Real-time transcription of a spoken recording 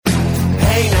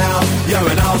you're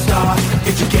an all-star.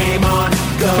 Get your game on,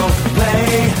 go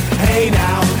play. Hey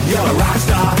now, you're a rock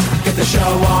star. Get the show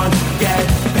on, get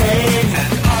paid.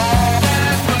 And all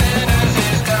that glitters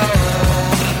is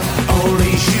gold.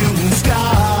 Only shooting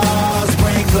stars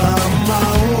break the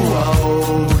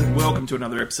mold. Welcome to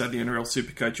another episode of the NRL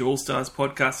Supercoach All-Stars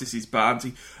podcast. This is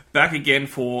Barnesy, back again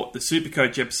for the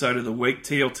Supercoach episode of the week,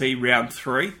 TLT Round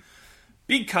 3.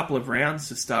 Big couple of rounds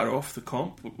to start off the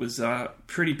comp. It was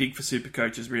pretty big for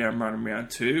Supercoaches, round 1 and round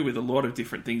 2, with a lot of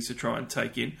different things to try and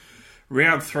take in.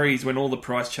 Round 3 is when all the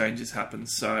price changes happen,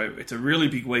 so it's a really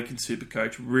big week in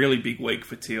Supercoach, really big week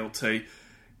for TLT,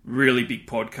 really big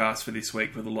podcast for this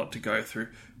week with a lot to go through.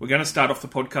 We're going to start off the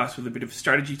podcast with a bit of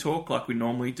strategy talk like we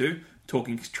normally do,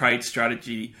 talking trade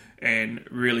strategy and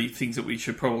really things that we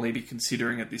should probably be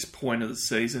considering at this point of the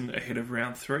season ahead of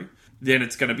round 3. Then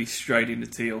it's going to be straight into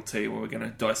TLT, where we're going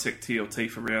to dissect TLT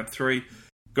for round 3,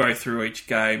 go through each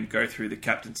game, go through the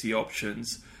captaincy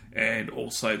options, and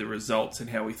also the results and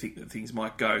how we think that things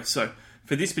might go. So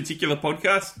for this particular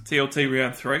podcast, TLT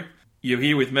round 3, you're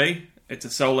here with me. It's a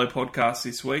solo podcast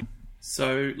this week.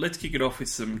 So let's kick it off with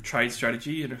some trade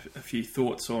strategy and a few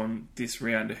thoughts on this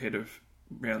round ahead of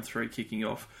round 3 kicking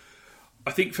off.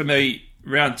 I think for me,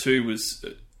 round 2 was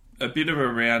a bit of a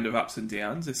round of ups and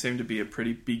downs. There seemed to be a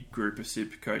pretty big group of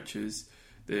super coaches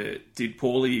that did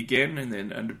poorly again, and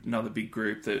then another big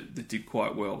group that did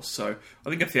quite well. So I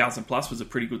think 1,000 plus was a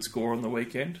pretty good score on the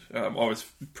weekend. I was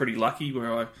pretty lucky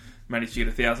where I managed to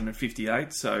get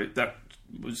 1,058, so that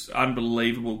was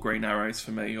unbelievable green arrows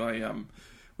for me. I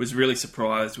was really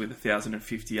surprised with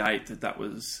 1,058 that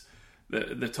was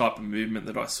the type of movement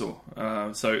that I saw.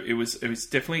 So it was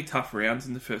definitely tough rounds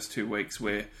in the first 2 weeks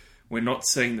where we're not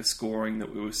seeing the scoring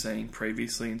that we were seeing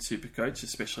previously in Supercoach,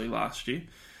 especially last year.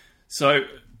 So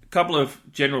a couple of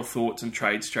general thoughts and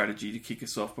trade strategy to kick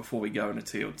us off before we go into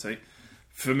TLT.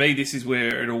 For me, this is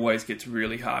where it always gets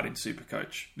really hard in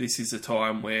Supercoach. This is a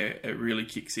time where it really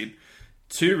kicks in.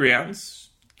 2 rounds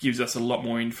gives us a lot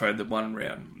more info than 1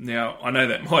 round. Now, I know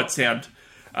that might sound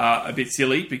a bit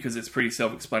silly because it's pretty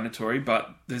self-explanatory, but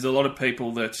there's a lot of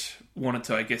people that wanted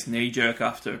to, I guess, knee-jerk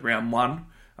after round 1,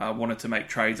 wanted to make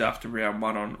trades after round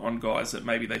 1 on guys that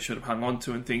maybe they should have hung on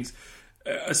to and things.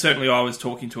 Certainly I was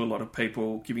talking to a lot of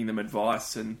people, giving them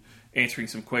advice and answering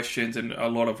some questions, and a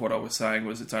lot of what I was saying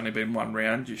was it's only been 1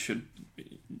 round, you should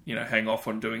hang off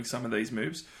on doing some of these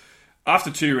moves.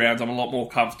 After 2 rounds, I'm a lot more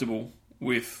comfortable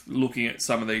with looking at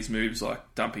some of these moves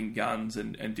like dumping guns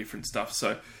and different stuff.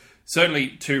 So certainly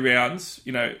 2 rounds,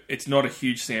 it's not a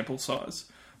huge sample size,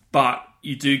 but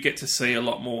you do get to see a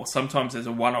lot more. Sometimes there's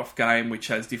a one-off game which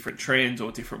has different trends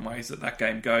or different ways that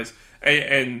game goes.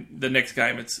 And the next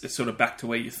game, it's sort of back to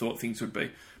where you thought things would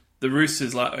be. The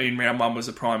Roosters in round 1 was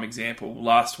a prime example.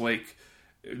 Last week,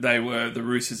 they were the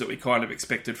Roosters that we kind of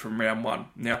expected from round 1.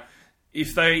 Now,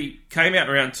 if they came out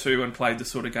in round 2 and played the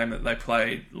sort of game that they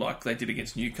played like they did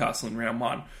against Newcastle in round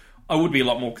 1, I would be a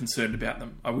lot more concerned about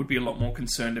them. I would be a lot more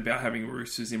concerned about having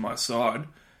Roosters in my side.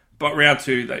 But round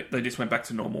 2, they just went back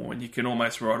to normal, and you can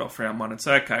almost write off round 1 and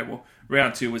say, okay, well,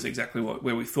 round 2 was exactly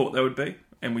where we thought they would be,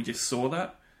 and we just saw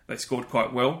that. They scored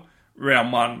quite well.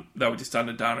 Round 1, they were just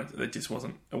underdone. It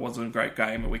wasn't a great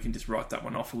game, and we can just write that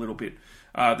one off a little bit.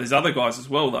 There's other guys as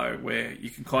well, though, where you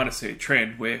can kind of see a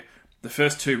trend where the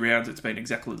first 2 rounds it's been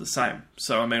exactly the same.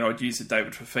 So, I'd use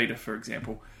David Fifita, for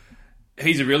example.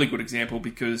 He's a really good example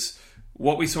because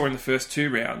what we saw in the first 2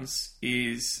 rounds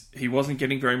is he wasn't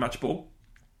getting very much ball.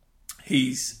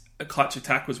 His clutch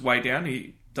attack was way down.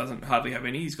 He doesn't hardly have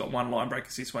any. He's got 1 line break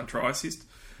assist, 1 try assist.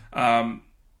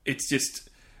 It's just,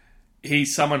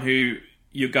 he's someone who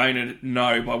you're going to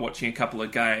know by watching a couple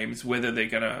of games whether they're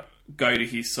going to go to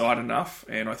his side enough.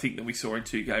 And I think that we saw in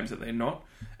 2 games that they're not.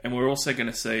 And we're also going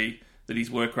to see that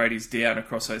his work rate is down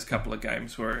across those couple of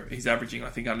games where he's averaging, I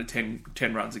think, under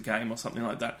 10 runs a game or something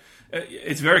like that.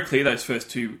 It's very clear those first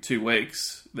two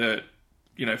weeks that,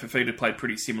 Fifita played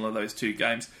pretty similar those 2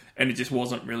 games, and it just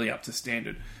wasn't really up to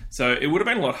standard. So it would have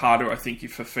been a lot harder, I think,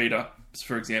 if Fifita,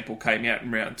 for example, came out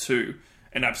in round 2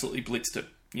 and absolutely blitzed it.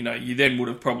 You then would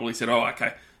have probably said, oh,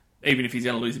 okay, even if he's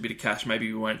going to lose a bit of cash,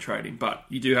 maybe we won't trade him. But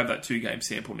you do have that 2-game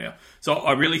sample now. So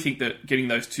I really think that getting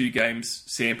those 2 games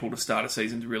sample to start a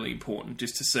season is really important,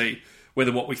 just to see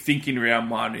whether what we think in round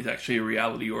 1 is actually a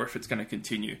reality or if it's going to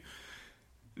continue.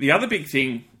 The other big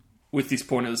thing with this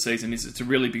point of the season is it's a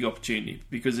really big opportunity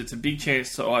because it's a big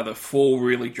chance to either fall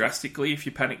really drastically if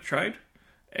you panic trade,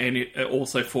 and it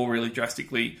also fall really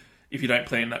drastically if you don't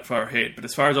plan that far ahead. But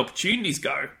as far as opportunities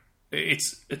go,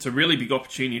 it's a really big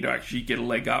opportunity to actually get a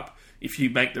leg up if you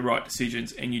make the right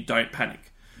decisions and you don't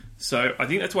panic. So I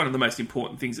think that's one of the most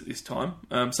important things at this time.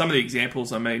 Some of the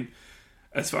examples,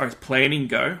 as far as planning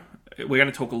go, we're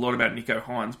going to talk a lot about Nicho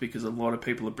Hynes because a lot of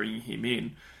people are bringing him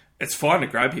in. It's fine to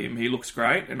grab him. He looks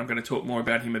great, and I'm going to talk more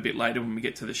about him a bit later when we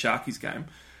get to the Sharkies game.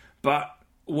 But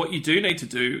what you do need to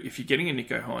do if you're getting a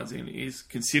Nicho Hynes in is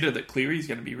consider that Cleary is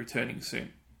going to be returning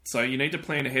soon. So you need to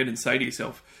plan ahead and say to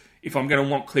yourself, if I'm going to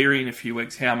want Cleary in a few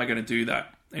weeks, how am I going to do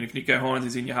that? And if Nicho Hynes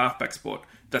is in your halfback spot,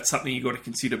 that's something you've got to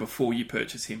consider before you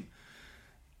purchase him.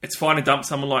 It's fine to dump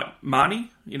someone like Marnie.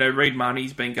 Reid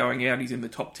Marnie's been going out. He's in the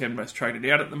top 10 most traded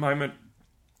out at the moment.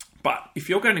 But if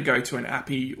you're going to go to an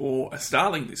Appy or a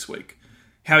Starling this week,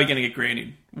 how are you going to get Grant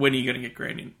in? When are you going to get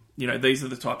Grant in? These are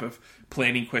the type of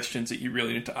planning questions that you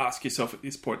really need to ask yourself at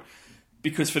this point.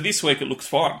 Because for this week, it looks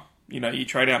fine. You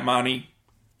trade out Marnie,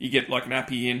 you get like an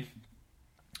Appy in,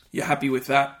 you're happy with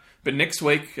that. But next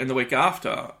week and the week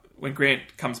after, when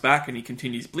Grant comes back and he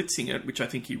continues blitzing it, which I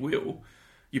think he will,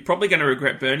 you're probably going to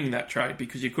regret burning that trade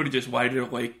because you could have just waited a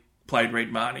week, played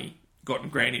Reid Marnie, gotten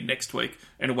Grant in next week,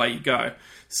 and away you go.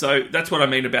 So that's what I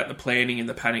mean about the planning and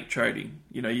the panic trading.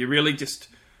 You really just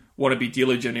want to be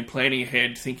diligent in planning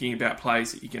ahead, thinking about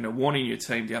plays that you're going to want in your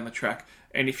team down the track.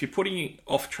 And if you're putting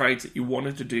off trades that you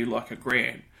wanted to do like a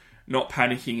Grant, not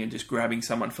panicking and just grabbing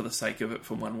someone for the sake of it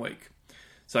for 1 week.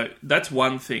 So that's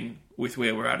one thing with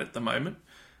where we're at the moment.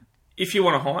 If you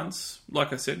want a Hynes,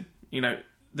 like I said,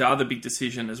 the other big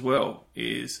decision as well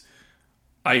is,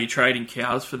 are you trading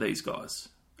cows for these guys?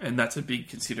 And that's a big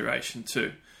consideration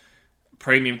too.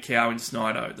 Premium cow in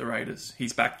Snyder at the Raiders.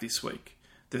 He's back this week.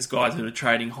 There's guys that are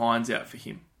trading Hynes out for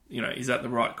him. Is that the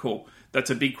right call? That's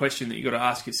a big question that you've got to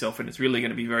ask yourself, and it's really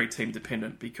going to be very team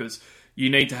dependent because you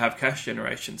need to have cash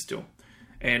generation still.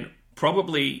 And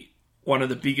probably one of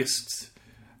the biggest,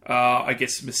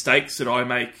 mistakes that I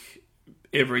make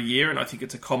every year, and I think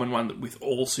it's a common one that with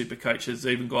all super coaches,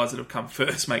 even guys that have come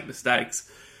first make mistakes,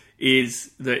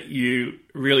 is that you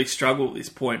really struggle at this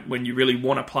point when you really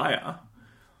want a player,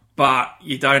 but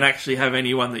you don't actually have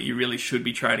anyone that you really should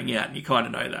be trading out, and you kind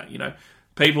of know that.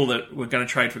 People that were going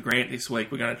to trade for Grant this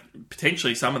week, we're going to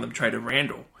potentially, some of them trade a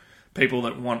Randall. People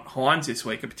that want Hynes this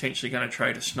week are potentially going to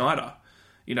trade a Schneider.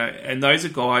 And those are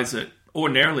guys that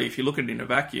ordinarily, if you look at it in a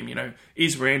vacuum,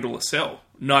 is Randall a sell?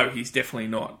 No, he's definitely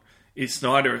not. Is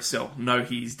Snyder a sell? No,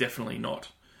 he's definitely not.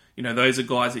 Those are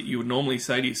guys that you would normally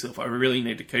say to yourself, I really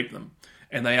need to keep them.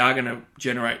 And they are going to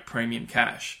generate premium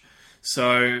cash.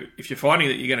 So if you're finding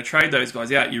that you're going to trade those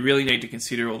guys out, you really need to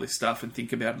consider all this stuff and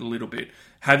think about it a little bit.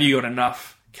 Have you got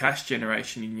enough cash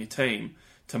generation in your team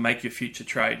to make your future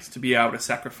trades, to be able to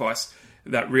sacrifice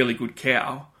that really good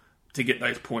cow to get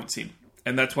those points in?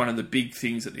 And that's one of the big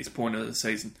things at this point of the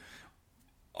season.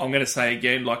 I'm going to say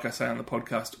again, like I say on the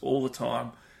podcast all the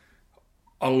time,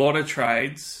 a lot of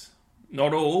trades,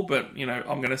 not all, but I'm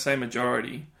going to say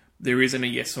majority, there isn't a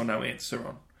yes or no answer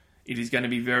on. It is going to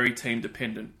be very team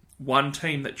dependent. One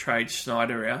team that trades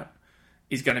Schneider out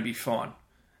is going to be fine.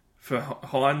 For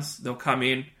Hynes, they'll come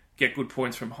in, get good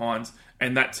points from Hynes,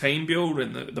 and that team build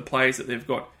and the players that they've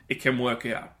got, it can work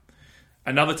out.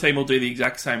 Another team will do the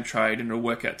exact same trade and it'll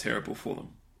work out terrible for them.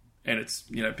 And it's,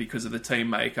 because of the team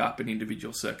makeup and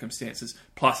individual circumstances,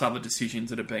 plus other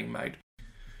decisions that are being made.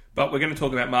 But we're going to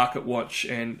talk about Market Watch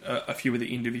and a few of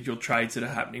the individual trades that are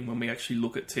happening when we actually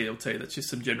look at TLT. That's just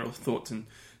some general thoughts and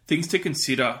things to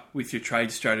consider with your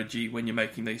trade strategy when you're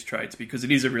making these trades, because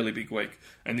it is a really big week.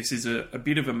 And this is a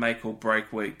bit of a make or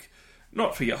break week.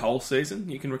 Not for your whole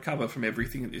season. You can recover from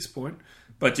everything at this point.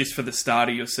 But just for the start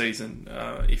of your season,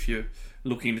 if you're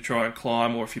looking to try and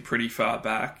climb, or if you're pretty far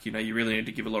back, you really need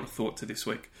to give a lot of thought to this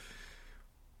week.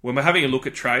 When we're having a look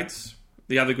at trades,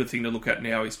 the other good thing to look at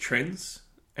now is trends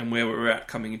and where we're at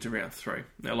coming into round 3.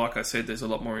 Now, like I said, there's a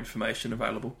lot more information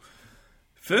available.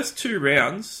 First 2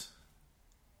 rounds,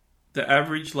 the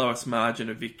average lowest margin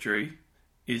of victory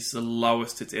is the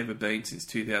lowest it's ever been since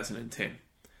 2010.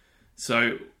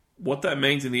 So what that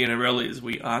means in the NRL is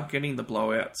we aren't getting the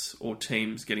blowouts or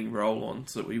teams getting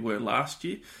roll-ons that we were last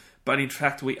year. But in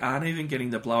fact, we aren't even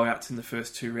getting the blowouts in the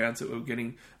first 2 rounds that we were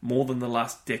getting more than the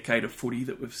last decade of footy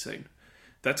that we've seen.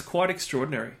 That's quite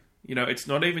extraordinary. It's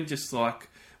not even just like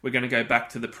we're going to go back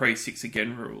to the pre-6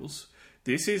 again rules.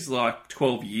 This is like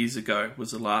 12 years ago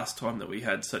was the last time that we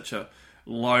had such a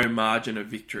low margin of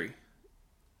victory.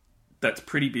 That's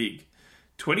pretty big.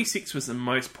 26 was the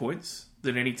most points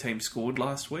that any team scored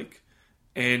last week.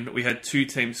 And we had 2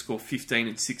 teams score 15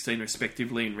 and 16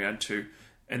 respectively in round 2.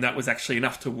 And that was actually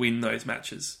enough to win those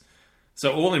matches.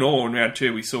 So all in all, in round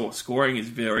 2, we saw scoring is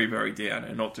very, very down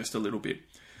and not just a little bit.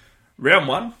 Round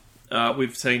 1,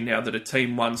 we've seen now that a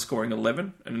team 1 scoring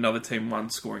 11 and another team 1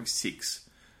 scoring 6.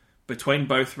 Between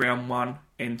both round 1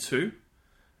 and 2,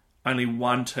 only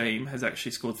one team has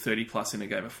actually scored 30 plus in a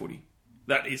game of footy.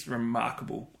 That is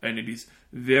remarkable, and it is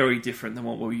very different than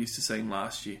what we were used to seeing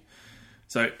last year.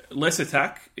 So less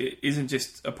attack isn't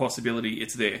just a possibility,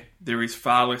 it's there. There is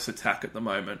far less attack at the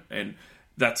moment, and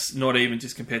that's not even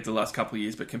just compared to the last couple of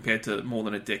years, but compared to more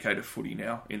than a decade of footy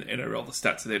now in the NRL. The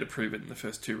stats are there to prove it in the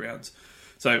first 2 rounds.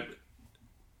 So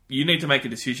you need to make a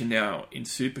decision now in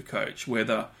Supercoach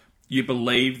whether you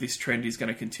believe this trend is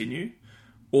going to continue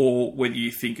or whether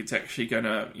you think it's actually going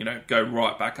to, go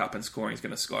right back up and scoring is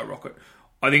going to skyrocket.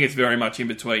 I think it's very much in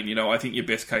between. I think your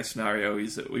best case scenario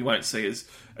is that we won't see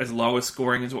as low a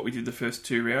scoring as what we did the first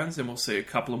 2 rounds, and we'll see a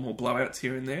couple of more blowouts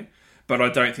here and there. But I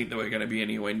don't think that we're going to be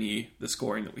anywhere near the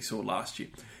scoring that we saw last year.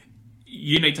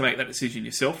 You need to make that decision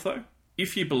yourself, though.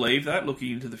 If you believe that,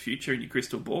 looking into the future in your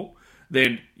crystal ball,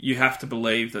 then you have to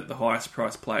believe that the highest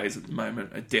priced players at the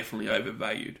moment are definitely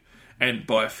overvalued, and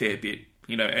by a fair bit.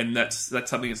 And that's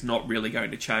something that's not really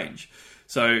going to change.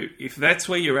 So if that's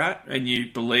where you're at and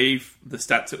you believe the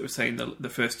stats that we've seen the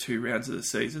first 2 rounds of the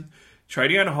season,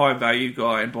 trading out a high value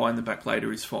guy and buying them back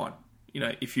later is fine.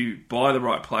 If you buy the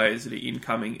right players that are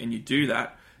incoming and you do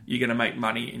that, you're going to make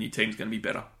money and your team's going to be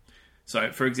better.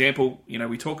 So, for example,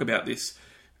 we talk about this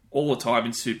all the time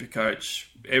in Supercoach.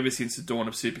 Ever since the dawn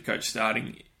of Supercoach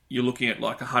starting, you're looking at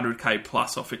like 100k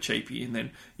plus off a cheapie, and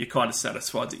then you're kind of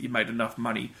satisfied that you made enough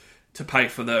money to pay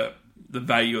for the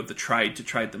value of the trade to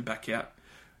trade them back out.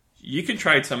 You can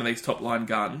trade some of these top line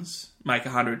guns, make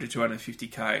 100 to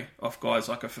 250k off guys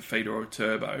like a Fafita or a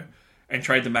Turbo, and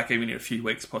trade them back even in a few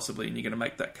weeks possibly, and you're going to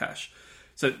make that cash.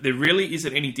 So there really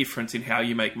isn't any difference in how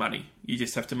you make money. You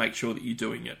just have to make sure that you're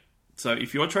doing it. So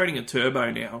if you're trading a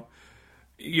Turbo now,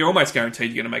 you're almost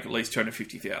guaranteed you're going to make at least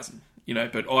 250,000.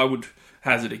 But I would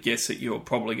hazard a guess that you're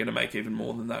probably going to make even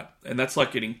more than that. And that's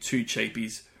like getting 2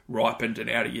 cheapies ripened and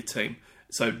out of your team.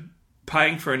 So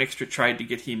paying for an extra trade to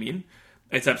get him in,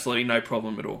 it's absolutely no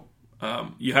problem at all.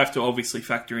 You have to obviously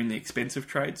factor in the expensive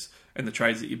trades and the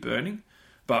trades that you're burning,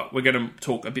 but we're going to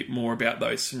talk a bit more about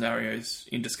those scenarios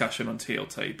in discussion on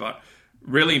TLT. But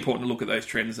really important to look at those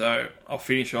trends, though. I'll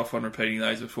finish off on repeating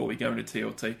those before we go into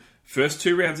TLT. First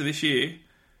 2 rounds of this year,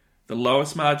 the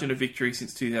lowest margin of victory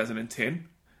since 2010,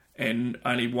 and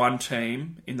only one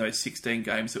team in those 16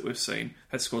 games that we've seen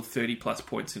has scored 30 plus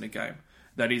points in a game.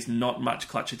 That is not much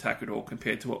clutch attack at all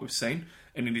compared to what we've seen,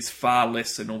 and it is far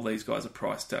less than all these guys are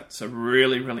priced at. So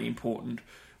really, really important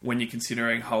when you're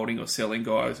considering holding or selling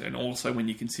guys, and also when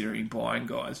you're considering buying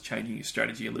guys, changing your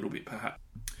strategy a little bit perhaps.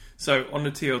 So on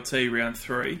to TLT round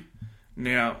 3.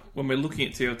 Now, when we're looking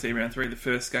at TLT round 3, the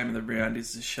first game of the round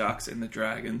is the Sharks and the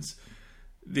Dragons.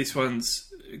 This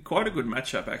one's quite a good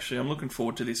matchup, actually. I'm looking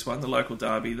forward to this one, the local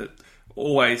derby that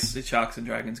always the Sharks and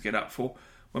Dragons get up for.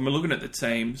 When we're looking at the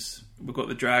teams, we've got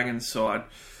the Dragons side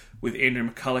with Andrew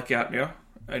McCulloch out now,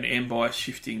 and Mbai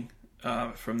shifting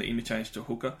from the interchange to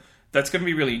hooker. That's going to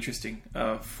be really interesting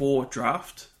for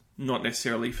draft, not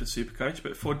necessarily for Supercoach,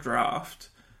 but for draft,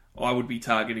 I would be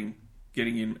targeting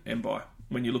getting in Mbai.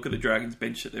 When you look at the Dragons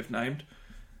bench that they've named,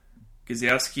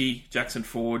 Gazowski, Jackson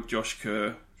Ford, Josh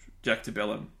Kerr, Jack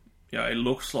DeBellin. It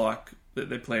looks like that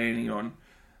they're planning on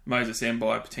Moses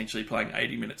Mbai potentially playing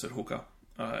 80 minutes at hooker.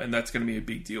 And that's going to be a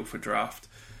big deal for draft.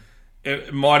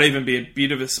 It might even be a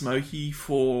bit of a smoky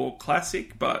for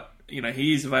Classic, but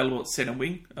he is available at centre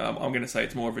wing. I'm going to say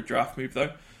it's more of a draft move,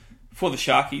 though. For the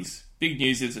Sharkies, big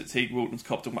news is that Teague Wilton's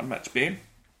copped a 1-match ban.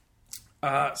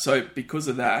 So because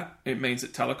of that, it means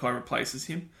that Talakai replaces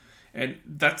him. And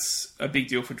that's a big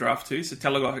deal for draft too. So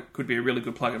Talakai could be a really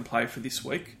good plug and play for this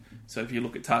week. So if you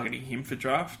look at targeting him for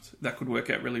draft, that could work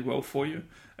out really well for you,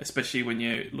 especially when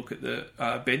you look at the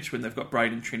bench when they've got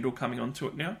Braden Trindle coming onto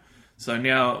it now. So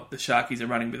now the Sharkies are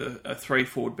running with a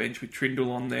 3-forward bench with Trindle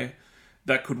on there.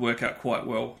 That could work out quite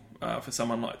well for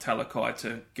someone like Talakai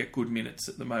to get good minutes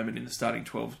at the moment in the starting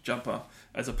 12 jumper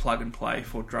as a plug and play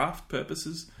for draft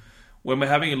purposes. When we're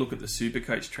having a look at the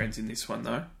Supercoach trends in this one,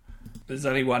 though, there's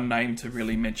only one name to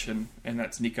really mention, and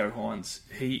that's Nicho Hynes.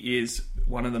 He is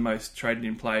one of the most traded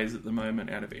in players at the moment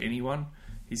out of anyone.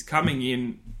 He's coming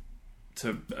in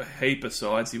to a heap of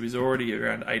sides. He was already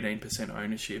around 18%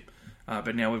 ownership,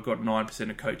 but now we've got 9%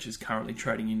 of coaches currently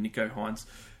trading in Nicho Hynes.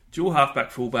 Dual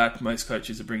halfback, fullback, most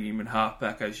coaches are bringing him in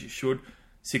halfback as you should,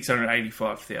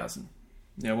 685,000.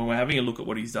 Now, when we're having a look at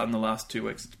what he's done the last 2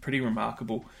 weeks, it's pretty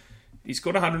remarkable. He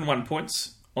scored 101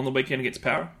 points on the weekend against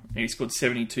Para, and he scored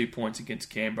 72 points against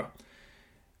Canberra.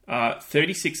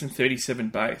 36 and 37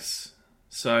 base.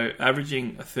 So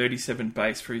averaging a 37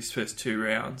 base for his first 2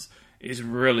 rounds is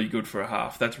really good for a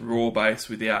half. That's raw base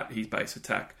without his base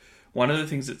attack. One of the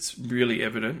things that's really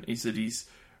evident is that he's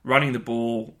running the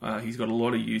ball. He's got a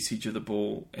lot of usage of the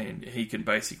ball, and he can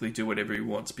basically do whatever he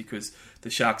wants because the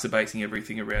Sharks are basing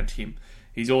everything around him.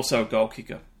 He's also a goal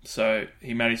kicker, so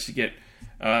he managed to get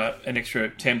an extra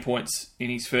 10 points in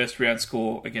his first round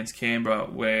score against Canberra,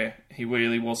 where he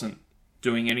really wasn't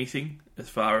doing anything as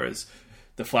far as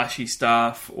the flashy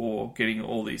stuff or getting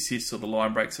all the assists or the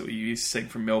line breaks that we used to see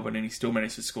from Melbourne, and he still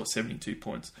managed to score 72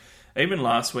 points. Even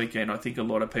last weekend, I think a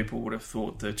lot of people would have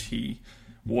thought that he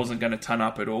wasn't going to ton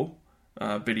up at all,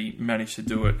 but he managed to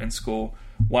do it and score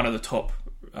one of the top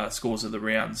scores of the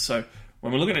round. So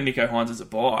when we're looking at Nicho Hynes as a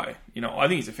buy, I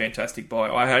think he's a fantastic buy.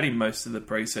 I had him most of the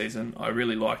preseason. I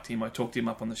really liked him. I talked him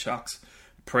up on the Sharks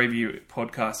preview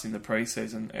podcast in the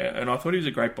preseason, and I thought he was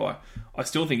a great buy. I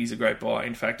still think he's a great buy.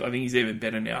 In fact, I think he's even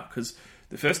better now because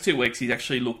the first 2 weeks he's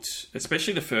actually looked,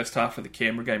 especially the first half of the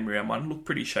Canberra game round 1, looked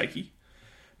pretty shaky.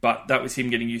 But that was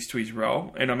him getting used to his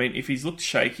role. And I mean, if he's looked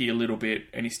shaky a little bit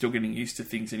and he's still getting used to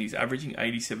things and he's averaging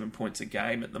 87 points a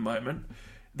game at the moment,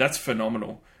 that's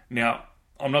phenomenal. Now,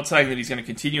 I'm not saying that he's going to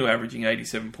continue averaging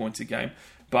 87 points a game,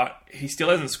 but he still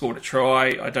hasn't scored a try.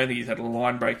 I don't think he's had a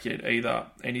line break yet either.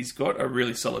 And he's got a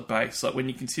really solid base. Like when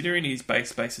you're considering his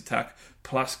base attack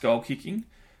plus goal kicking,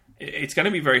 it's going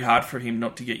to be very hard for him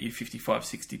not to get you 55,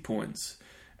 60 points.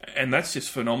 And that's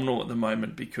just phenomenal at the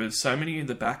moment because so many of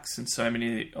the backs and so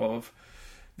many of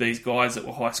these guys that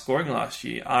were high scoring last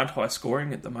year aren't high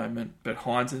scoring at the moment, but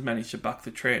Hynes has managed to buck the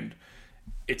trend.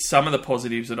 It's some of the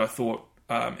positives that I thought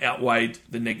outweighed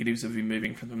the negatives of him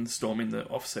moving from the Storm in the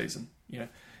off-season.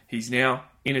 He's now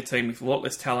in a team with a lot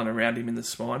less talent around him in the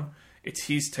spine. It's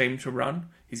his team to run.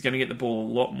 He's going to get the ball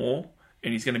a lot more,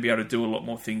 and he's going to be able to do a lot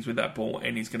more things with that ball,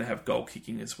 and he's going to have goal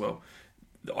kicking as well.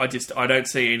 I don't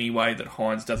see any way that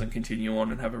Hynes doesn't continue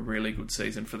on and have a really good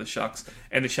season for the Sharks.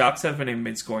 And the Sharks haven't even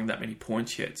been scoring that many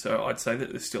points yet, so I'd say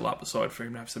that there's still upside for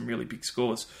him to have some really big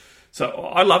scores. So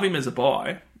I love him as a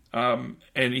buy, and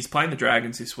he's playing the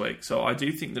Dragons this week, so I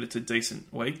do think that it's a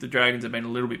decent week. The Dragons have been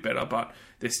a little bit better, but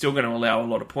they're still going to allow a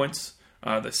lot of points.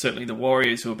 There's certainly the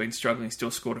Warriors, who have been struggling,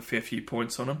 still scored a fair few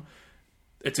points on them.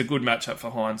 It's a good matchup for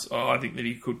Hynes. I think that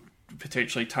he could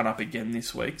potentially ton up again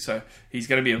this week, so he's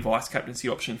going to be a vice captaincy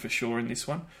option for sure in this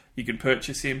one. You can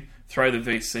purchase him, throw the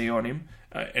VC on him,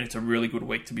 and it's a really good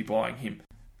week to be buying him.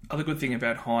 Other good thing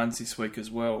about Hynes this week as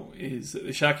well is that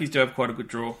the Sharkies do have quite a good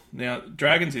draw. Now,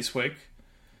 Dragons this week,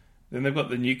 then they've got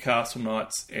the Newcastle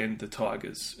Knights and the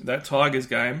Tigers. That Tigers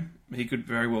game, he could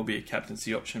very well be a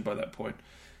captaincy option by that point.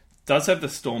 Does have the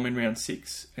Storm in round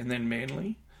 6 and then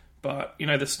Manly. But,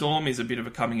 the Storm is a bit of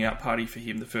a coming out party for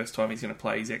him the first time he's going to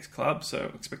play his ex-club,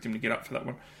 so expect him to get up for that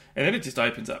one. And then it just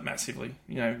opens up massively.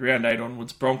 Round 8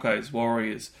 onwards, Broncos,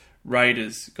 Warriors,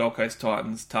 Raiders, Gold Coast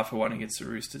Titans, tougher one against the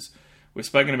Roosters. We've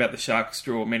spoken about the Sharks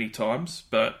draw many times,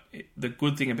 but the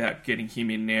good thing about getting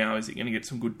him in now is he's going to get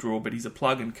some good draw, but he's a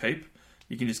plug and keep.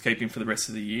 You can just keep him for the rest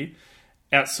of the year.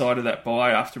 Outside of that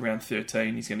bye, after round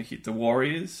 13, he's going to hit the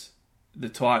Warriors, the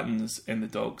Titans, and the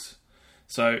Dogs.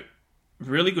 So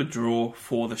really good draw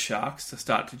for the Sharks to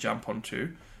start to jump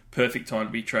onto. Perfect time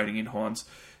to be trading in Hynes.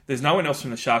 There's no one else from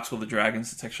the Sharks or the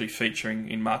Dragons that's actually featuring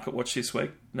in Market Watch this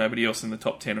week. Nobody else in the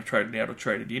top 10 have traded out or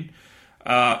traded in.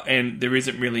 And there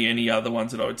isn't really any other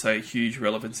ones that I would say are huge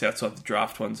relevance outside the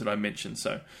draft ones that I mentioned.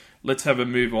 So let's have a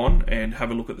move on and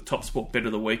have a look at the Top Sport Bet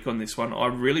of the Week on this one. I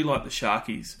really like the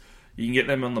Sharkies. You can get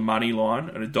them on the money line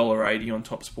at $1.80 on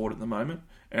Top Sport at the moment.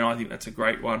 And I think that's a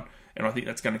great one. And I think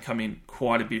that's going to come in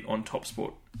quite a bit on Top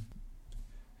Sport.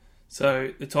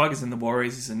 So the Tigers and the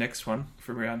Warriors is the next one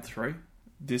for round 3.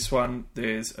 This one,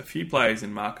 there's a few players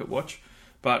in Market Watch.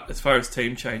 But as far as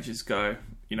team changes go,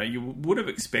 you would have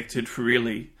expected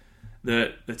really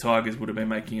that the Tigers would have been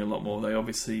making a lot more. They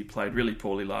obviously played really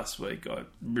poorly last week. I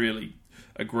really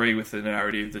agree with the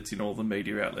narrative that's in all the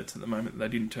media outlets at the moment. They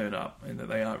didn't turn up and that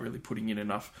they aren't really putting in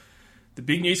enough. The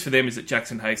big news for them is that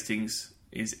Jackson Hastings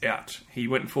is out. He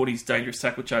went and fought his dangerous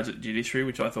tackle charge at the Judiciary,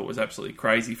 which I thought was absolutely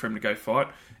crazy for him to go fight.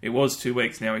 It was 2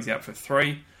 weeks, now he's out for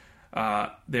 3.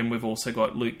 Then we've also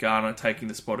got Luke Garner taking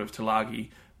the spot of Tulagi,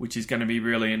 which is going to be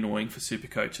really annoying for super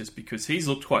coaches because he's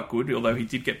looked quite good, although he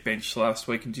did get benched last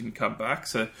week and didn't come back.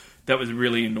 So that was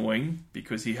really annoying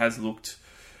because he has looked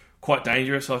quite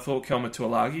dangerous, I thought, Kelma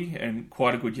Tuilagi, and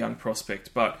quite a good young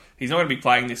prospect. But he's not going to be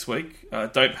playing this week.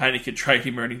 Don't panic and trade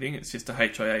him or anything. It's just a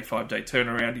HIA 5-day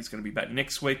turnaround. He's going to be back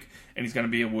next week, and he's going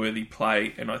to be a worthy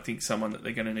play, and I think someone that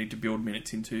they're going to need to build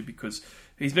minutes into because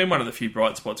he's been one of the few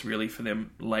bright spots really for them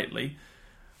lately.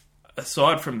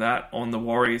 Aside from that, on the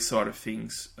Warriors side of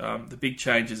things, the big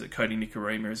change is that Cody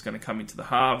Nikorima is going to come into the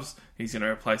halves. He's going to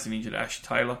replace an injured Ash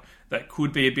Taylor. That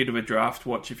could be a bit of a draft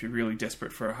watch if you're really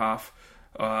desperate for a half.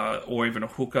 or even a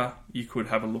hooker, you could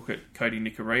have a look at Cody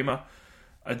Nikorima.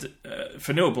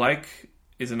 Fanua Blake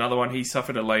is another one. He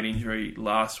suffered a late injury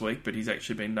last week, but he's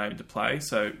actually been named to play,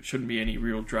 so shouldn't be any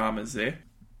real dramas there.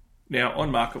 Now,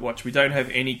 on Market Watch, we don't have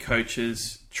any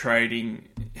coaches trading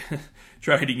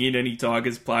in any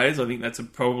Tigers players. I think that's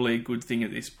probably a good thing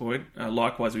at this point.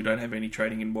 Likewise, we don't have any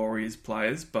trading in Warriors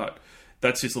players, but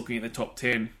that's just looking at the top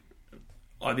 10.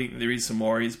 I think there is some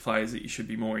Warriors players that you should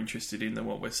be more interested in than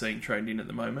what we're seeing traded in at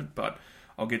the moment, but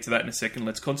I'll get to that in a second.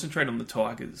 Let's concentrate on the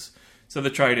Tigers. So the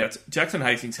trade-outs. Jackson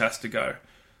Hastings has to go.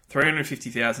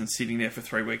 350,000 sitting there for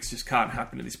 3 weeks just can't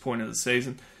happen at this point of the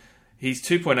season. He's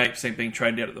 2.8% being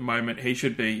traded out at the moment. He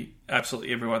should be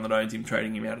absolutely everyone that owns him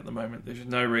trading him out at the moment. There's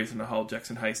no reason to hold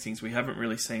Jackson Hastings. We haven't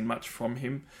really seen much from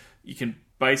him. You can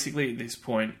basically, at this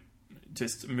point,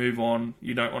 just move on.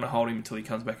 You don't want to hold him until he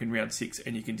comes back in round 6,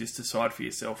 and you can just decide for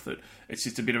yourself that it's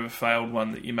just a bit of a failed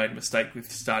one, that you made a mistake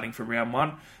with starting for round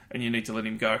 1, and you need to let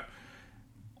him go.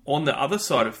 On the other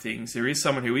side of things, there is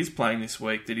someone who is playing this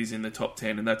week that is in the top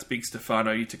 10, and that's big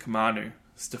Stefano Utoikamanu.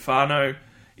 Stefano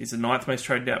is the 9th most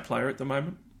traded out player at the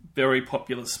moment. Very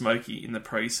popular smoky in the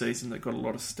pre-season that got a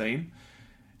lot of steam.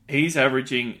 He's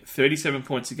averaging 37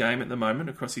 points a game at the moment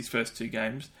across his first 2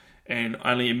 games, and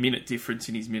only a minute difference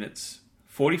in his minutes.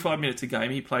 45 minutes a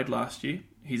game he played last year.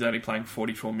 He's only playing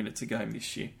 44 minutes a game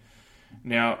this year.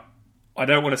 Now, I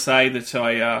don't want to say that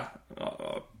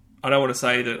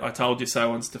I told you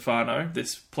so on Stefano.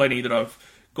 There's plenty that I've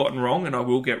gotten wrong, and I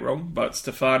will get wrong, but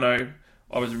Stefano,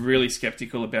 I was really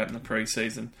sceptical about in the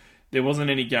pre-season. There wasn't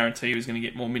any guarantee he was going to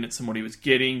get more minutes than what he was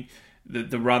getting.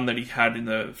 The run that he had in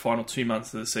the final 2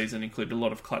 months of the season included a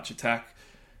lot of clutch attack.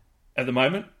 At the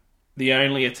moment, the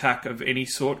only attack of any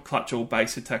sort, clutch or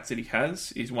base attacks that he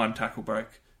has, is 1 tackle break.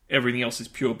 Everything else is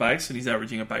pure base, and he's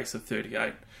averaging a base of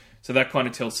 38. So that kind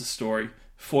of tells the story.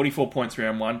 44 points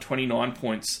round 1, 29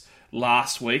 points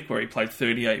last week, where he played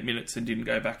 38 minutes and didn't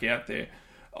go back out there.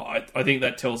 I think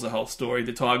that tells the whole story.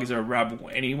 The Tigers are a rabble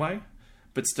anyway,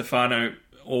 but Stefano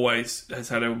always has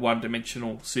had a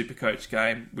one-dimensional Supercoach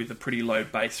game with a pretty low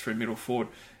base for a middle forward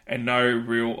and no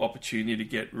real opportunity to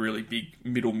get really big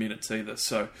middle minutes either.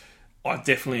 So I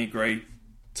definitely agree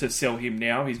to sell him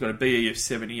now. He's got a BE of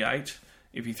 78.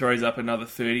 If he throws up another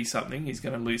 30-something, he's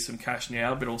going to lose some cash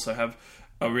now, but also have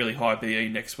a really high BE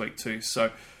next week too.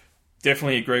 So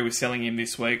definitely agree with selling him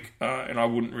this week, and I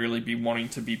wouldn't really be wanting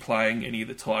to be playing any of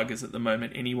the Tigers at the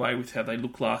moment anyway, with how they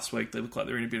looked last week. They look like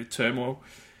they're in a bit of turmoil.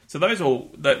 So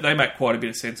they make quite a bit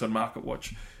of sense on Market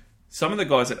Watch. Some of the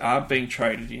guys that aren't being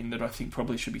traded in that I think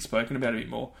probably should be spoken about a bit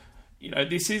more.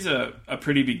 This is a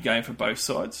pretty big game for both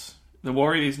sides. The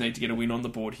Warriors need to get a win on the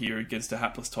board here against a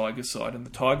hapless Tigers side, and the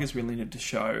Tigers really need to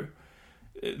show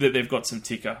that they've got some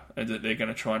ticker and that they're going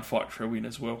to try and fight for a win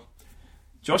as well.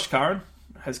 Josh Curran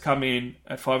has come in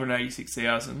at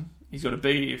 586,000. He's got a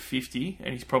BE of 50,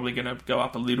 and he's probably going to go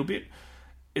up a little bit.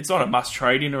 It's not a must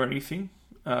trade in or anything.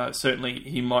 Certainly,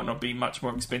 he might not be much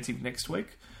more expensive next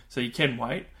week, so you can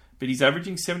wait. But he's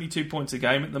averaging 72 points a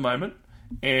game at the moment,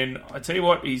 and I tell you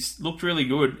what, he's looked really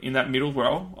good in that middle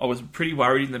role. I was pretty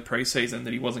worried in the preseason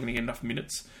that he wasn't going to get enough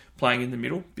minutes playing in the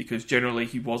middle, because generally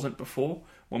he wasn't before.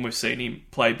 When we've seen him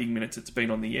play big minutes, it's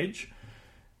been on the edge.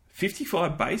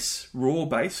 55 base, raw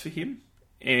base for him,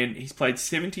 and he's played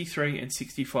 73 and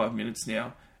 65 minutes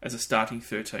now as a starting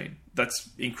 13. That's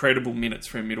incredible minutes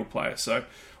for a middle player. So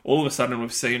all of a sudden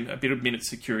we've seen a bit of minute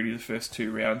security the first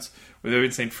 2 rounds. We've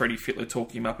even seen Freddie Fittler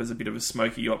talk him up as a bit of a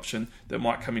smoky option that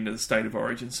might come into the State of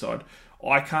Origin side.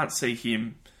 I can't see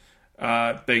him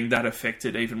being that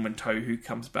affected even when Tohu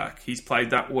comes back. He's played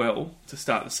that well to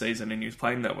start the season, and he was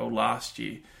playing that well last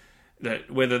year, that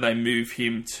whether they move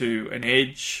him to an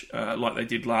edge like they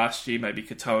did last year, maybe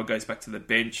Katoa goes back to the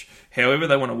bench, however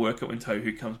they want to work it when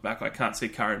Tohu comes back, I can't see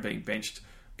Curran being benched.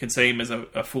 Can see him as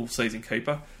a full season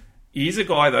keeper. He is a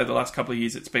guy, though, the last couple of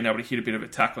years that's been able to hit a bit of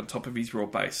attack on top of his raw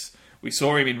base. We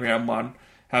saw him in round 1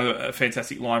 have a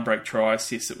fantastic line break try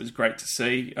assist. It was great to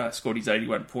see. Scored his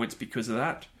 81 points because of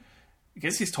that.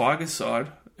 Against his Tigers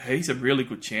side, he's a really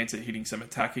good chance at hitting some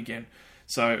attack again.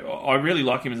 So I really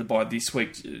like him as a buy this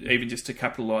week, even just to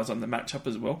capitalise on the matchup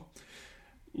as well.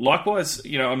 Likewise,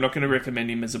 I'm not going to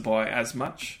recommend him as a buy as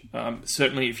much.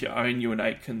 Certainly if you own Ewan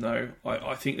Aitken, though,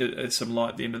 I think that there's some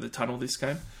light at the end of the tunnel this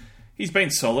game. He's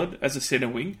been solid as a centre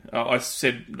wing. I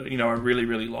said, I really,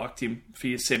 really liked him for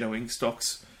your centre wing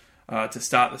stocks to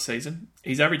start the season.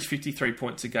 He's averaged 53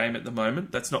 points a game at the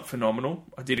moment. That's not phenomenal.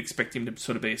 I did expect him to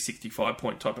sort of be a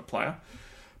 65-point type of player.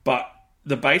 But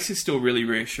the base is still really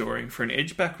reassuring. For an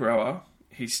edge-back rower,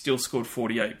 he's still scored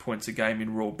 48 points a game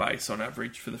in raw base on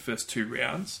average for the first 2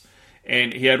 rounds.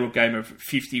 and he had a game of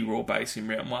 50 raw base in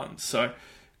round 1. So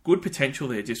good potential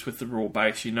there just with the raw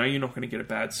base. You know you're not going to get a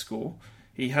bad score.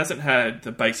 He hasn't had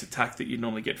the base attack that you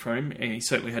normally get from him, and he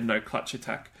certainly had no clutch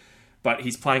attack. But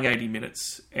he's playing 80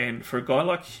 minutes, and for a guy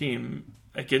like him,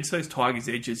 against those Tigers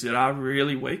edges that are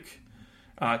really weak,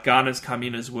 Garner's come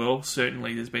in as well.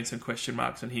 Certainly there's been some question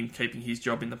marks on him keeping his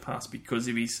job in the past because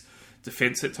of his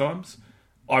defence at times.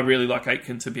 I really like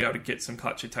Aitken to be able to get some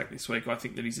clutch attack this week. I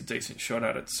think that he's a decent shot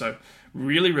at it. So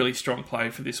really, really strong play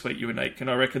for this week, Ewan Aitken.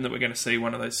 I reckon that we're going to see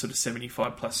one of those sort of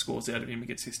 75 plus scores out of him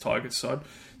against this Tigers side.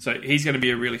 So he's going to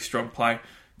be a really strong play.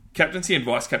 Captaincy and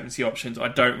vice-captaincy options, I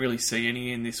don't really see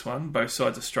any in this one. Both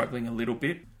sides are struggling a little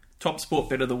bit. Top sport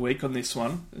bet of the week on this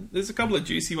one. There's a couple of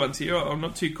juicy ones here. I'm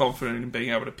not too confident in being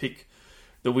able to pick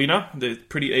the winner. There's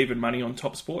pretty even money on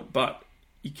top sport, but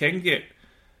you can get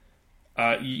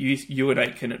Ewan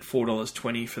Aitken at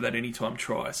 $4.20 for that anytime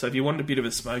try. So if you want a bit of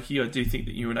a smoky, I do think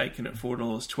that Ewan Aitken at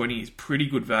 $4.20 is pretty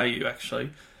good value,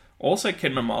 actually. Also,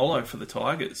 Ken Mamolo for the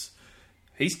Tigers.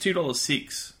 He's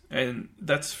 $2.06, and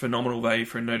that's phenomenal value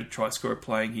for a noted try scorer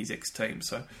playing his ex-team.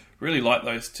 So really like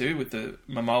those two, with the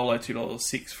Mamolo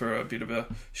 $2.06 for a bit of a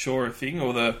surer thing,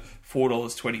 or the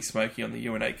 $4.20 smoky on the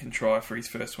Ewan Aitken try for his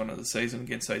first one of the season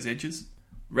against those edges.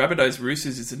 Rabbitohs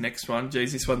Roosters is the next one.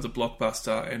 Geez, this one's a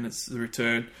blockbuster, and it's the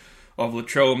return of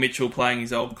Latrell Mitchell playing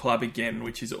his old club again,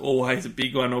 which is always a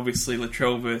big one. Obviously,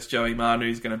 Latrell versus Joey Manu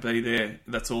is going to be there.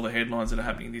 That's all the headlines that are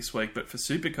happening this week. But for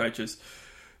super coaches,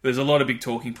 there's a lot of big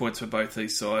talking points for both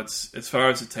these sides. As far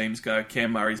as the teams go,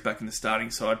 Cam Murray's back in the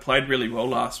starting side. Played really well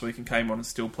last week and came on and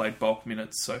still played bulk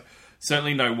minutes. So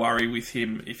certainly no worry with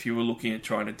him if you were looking at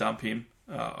trying to dump him.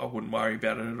 I wouldn't worry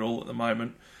about it at all at the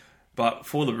moment. But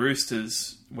for the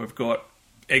Roosters, we've got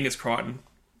Angus Crichton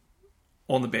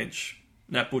on the bench.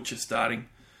 Nat Butcher starting.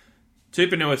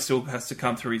 Tupanua still has to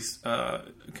come through his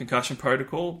concussion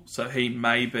protocol, so he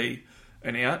may be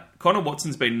an out. Connor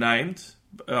Watson's been named.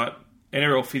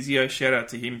 NRL Physio, shout out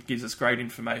to him, gives us great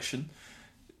information.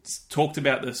 It's talked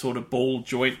about the sort of ball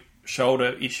joint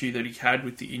shoulder issue that he had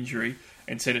with the injury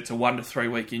and said it's a 1 to 3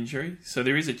 week injury. So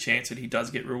there is a chance that he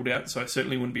does get ruled out, so I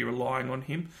certainly wouldn't be relying on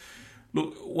him.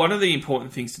 Look, one of the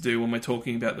important things to do when we're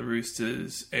talking about the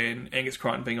Roosters and Angus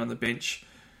Crichton being on the bench,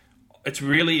 it's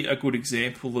really a good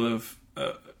example of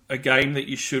a game that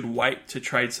you should wait to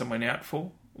trade someone out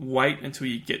for. Wait until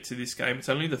you get to this game. It's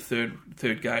only the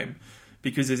third game,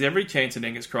 because there's every chance that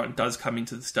Angus Crichton does come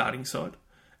into the starting side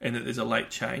and that there's a late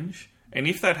change. And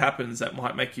if that happens, that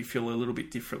might make you feel a little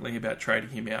bit differently about trading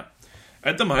him out.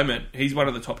 At the moment, he's one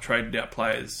of the top traded out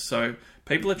players. So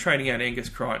people are trading out Angus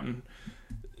Crichton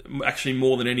actually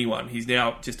more than anyone. He's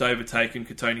now just overtaken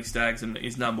Katoni Staggs and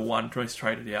is number one most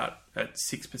traded out at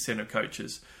 6% of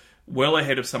coaches. Well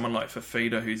ahead of someone like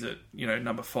Fafita, who's at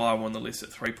number 5 on the list at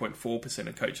 3.4%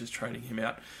 of coaches trading him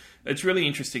out. It's really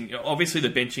interesting. Obviously, the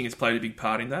benching has played a big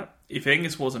part in that. If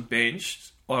Angus wasn't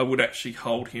benched, I would actually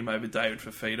hold him over David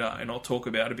Fafita, and I'll talk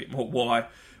about a bit more why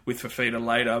with Fafita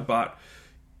later. But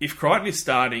if Crichton is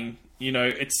starting,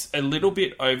 it's a little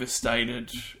bit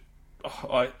overstated,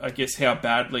 I guess, how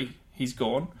badly he's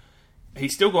gone.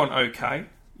 He's still gone okay.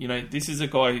 This is a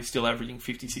guy who's still averaging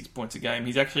 56 points a game.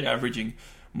 He's actually averaging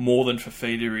more than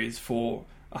Fafita is for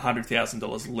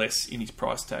 $100,000 less in his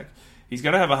price tag. He's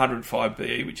going to have 105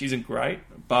 BE, which isn't great,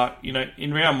 but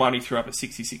in round 1 he threw up a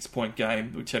 66-point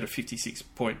game, which had a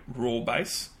 56-point raw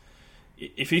base.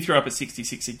 If he threw up a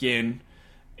 66 again,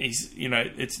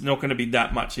 it's not going to be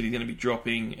that much that he's going to be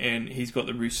dropping, and he's got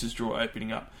the Roosters draw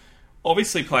opening up.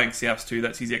 Obviously playing Souths too,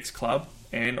 that's his ex-club,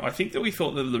 and I think that we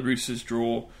thought that the Roosters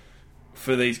draw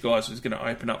for these guys was going to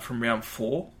open up from round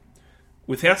 4.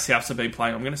 With how Souths have been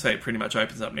playing, I'm going to say it pretty much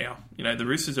opens up now. The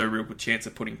Roosters are a real good chance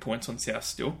of putting points on South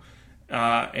still.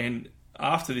 And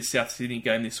after this South Sydney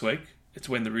game this week, it's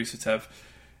when the Roosters have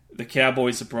the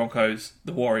Cowboys, the Broncos,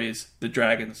 the Warriors, the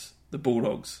Dragons, the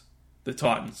Bulldogs, the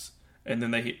Titans, and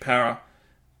then they hit Para,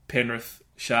 Penrith,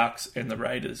 Sharks, and the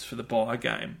Raiders for the bye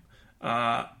game.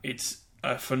 It's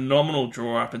a phenomenal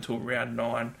draw up until round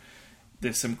 9.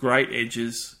 There's some great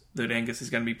edges that Angus is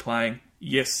going to be playing.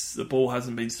 Yes, the ball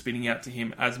hasn't been spinning out to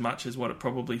him as much as what it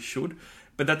probably should,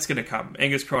 but that's going to come.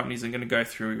 Angus Crichton isn't going to go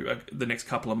through the next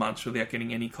couple of months without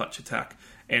getting any clutch attack,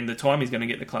 and the time he's going to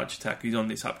get the clutch attack is on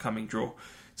this upcoming draw.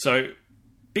 So,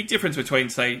 big difference between,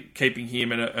 say, keeping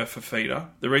him and a Fafita.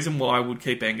 The reason why I would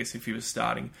keep Angus if he was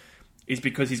starting is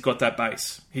because he's got that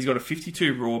base. He's got a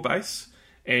 52 raw base,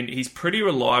 and he's pretty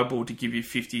reliable to give you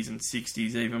 50s and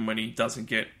 60s even when he doesn't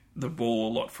get the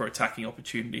ball a lot for attacking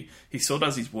opportunity. He still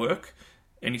does his work,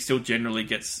 and he still generally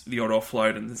gets the odd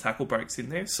offload and the tackle breaks in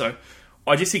there. So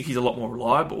I just think he's a lot more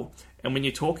reliable. And when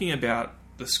you're talking about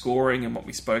the scoring and what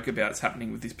we spoke about is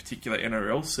happening with this particular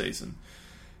NRL season,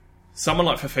 someone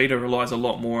like Fifita relies a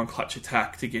lot more on clutch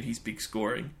attack to get his big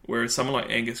scoring, whereas someone like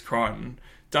Angus Crichton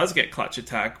does get clutch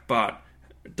attack, but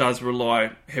does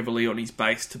rely heavily on his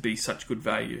base to be such good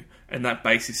value, and that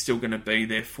base is still going to be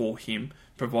there for him,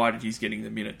 provided he's getting the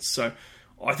minutes. So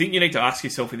I think you need to ask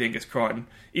yourself with Angus Crichton,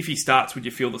 if he starts, would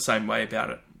you feel the same way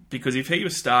about it? Because if he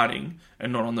was starting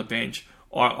and not on the bench,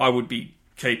 I would be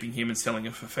keeping him and selling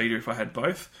a Fifita if I had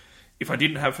both. If I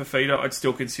didn't have Fifita, I'd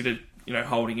still consider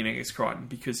holding in Angus Crichton,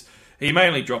 because he may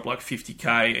only drop like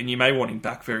 50k and you may want him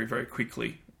back very, very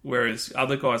quickly. Whereas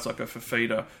other guys like a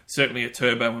Fifita, certainly a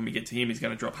Turbo, when we get to him, is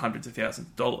going to drop hundreds of thousands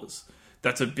of dollars.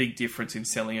 That's a big difference in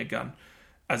selling a gun,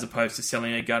 as opposed to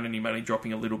selling a gun and him only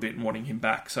dropping a little bit and wanting him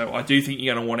back. So I do think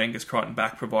you're going to want Angus Crichton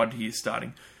back, provided he is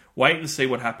starting. Wait and see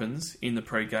what happens in the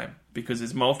pre-game, because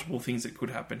there's multiple things that could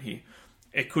happen here.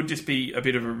 It could just be a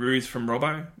bit of a ruse from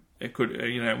Robbo. It could,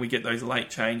 we get those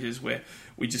late changes where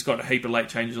we just got a heap of late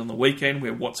changes on the weekend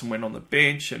where Watson went on the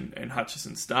bench and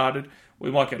Hutchison started.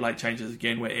 We might get late changes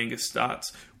again where Angus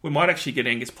starts. We might actually get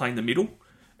Angus playing the middle.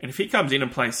 And if he comes in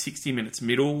and plays 60 minutes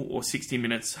middle or 60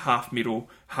 minutes half middle,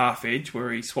 half edge,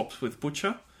 where he swaps with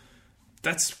Butcher,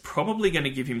 that's probably going to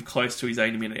give him close to his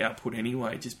 80-minute output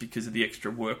anyway, just because of the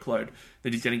extra workload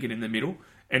that he's going to get in the middle.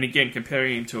 And again,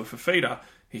 comparing him to a Fifita,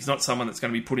 he's not someone that's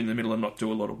going to be put in the middle and not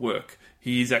do a lot of work.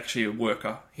 He is actually a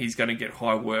worker. He's going to get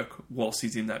high work whilst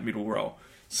he's in that middle role.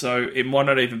 So it might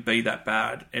not even be that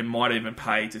bad. It might even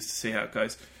pay just to see how it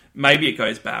goes. Maybe it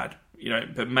goes bad,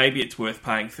 but maybe it's worth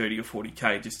paying 30 or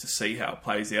 40k just to see how it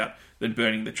plays out than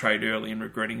burning the trade early and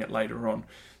regretting it later on.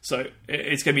 So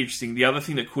it's going to be interesting. The other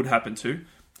thing that could happen too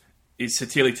is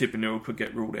Satili Tupanua could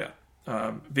get ruled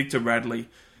out. Victor Radley,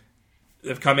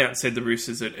 they've come out and said, the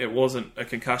Roosters, that it wasn't a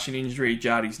concussion injury, he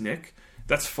jarred his neck.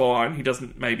 That's fine. He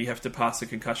doesn't maybe have to pass the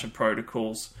concussion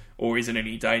protocols or isn't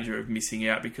any danger of missing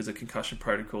out because of concussion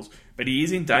protocols. But he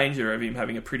is in danger of him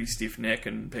having a pretty stiff neck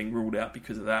and being ruled out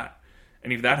because of that.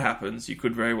 And if that happens, you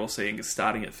could very well see Angus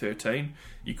starting at 13.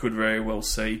 You could very well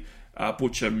see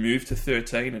Butcher move to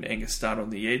 13 and Angus start on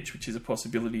the edge, which is a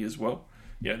possibility as well.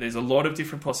 There's a lot of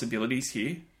different possibilities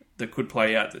here that could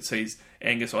play out that sees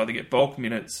Angus either get bulk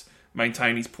minutes,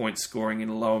 maintain his points scoring in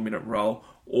a lower minute role,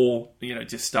 or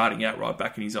just starting out right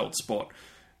back in his old spot.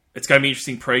 It's going to be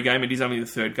interesting pre-game. It is only the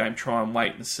third game. Try and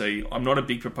wait and see. I'm not a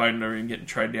big proponent of him getting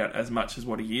traded out as much as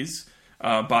what he is,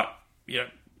 but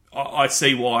I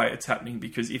see why it's happening,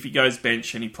 because if he goes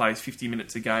bench and he plays 50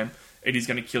 minutes a game, it is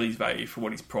going to kill his value for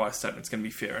what he's priced at, and it's going to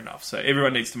be fair enough. So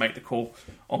everyone needs to make the call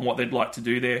on what they'd like to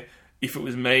do there. If it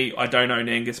was me, I don't own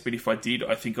Angus, but if I did,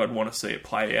 I think I'd want to see it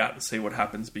play out and see what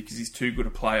happens, because he's too good a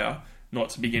player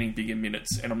not to be getting bigger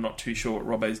minutes, and I'm not too sure what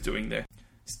Robbo's doing there.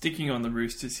 Sticking on the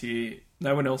Roosters here,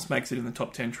 no one else makes it in the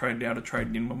top 10 trade out or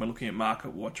trading in when we're looking at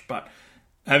Market Watch, but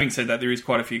having said that, there is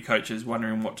quite a few coaches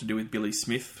wondering what to do with Billy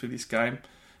Smith for this game.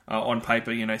 On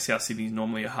paper, South Sydney is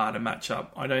normally a harder matchup.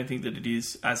 I don't think that it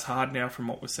is as hard now from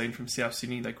what we've seen from South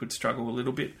Sydney. They could struggle a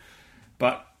little bit.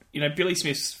 But, Billy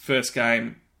Smith's first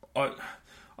game,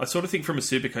 I sort of think from a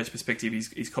Supercoach perspective,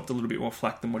 he's copped a little bit more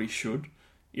flack than what he should.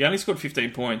 He only scored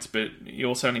 15 points, but he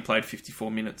also only played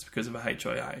 54 minutes because of a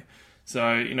HIA.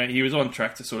 So, he was on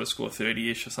track to sort of score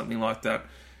 30-ish or something like that.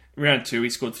 Round 2, he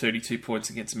scored 32 points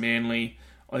against Manly.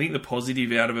 I think the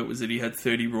positive out of it was that he had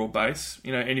 30 raw base.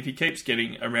 And if he keeps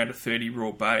getting around a 30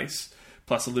 raw base,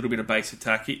 plus a little bit of base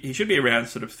attack, he should be around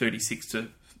sort of 36 to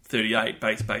 38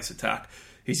 base attack.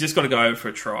 He's just got to go over for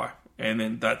a try, and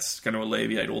then that's going to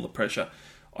alleviate all the pressure.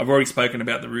 I've already spoken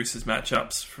about the Roosters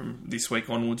matchups from this week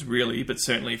onwards, really, but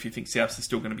certainly if you think Souths are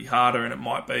still going to be harder, and it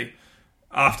might be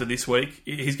after this week,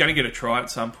 he's going to get a try at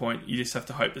some point. You just have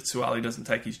to hope that Suaalii doesn't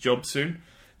take his job soon.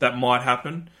 That might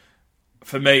happen.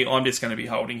 For me, I'm just going to be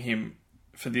holding him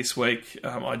for this week.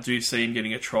 I do see him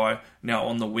getting a try now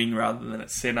on the wing rather than at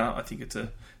centre. I think it's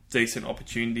a decent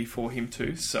opportunity for him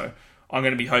too. So I'm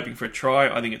going to be hoping for a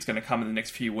try. I think it's going to come in the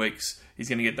next few weeks. He's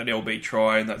going to get that LB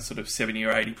try and that sort of 70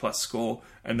 or 80 plus score,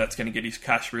 and that's going to get his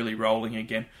cash really rolling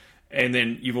again. And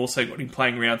then you've also got him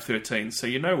playing round 13. So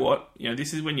you know what?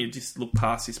 This is when you just look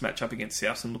past this matchup against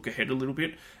Souths and look ahead a little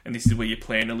bit. And this is where you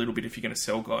plan a little bit if you're going to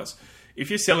sell guys. If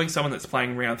you're selling someone that's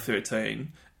playing round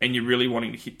 13 and you're really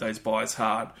wanting to hit those buys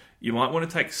hard, you might want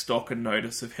to take stock and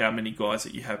notice of how many guys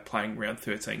that you have playing round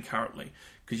 13 currently.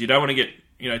 Because you don't want to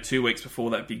get 2 weeks before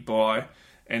that big buy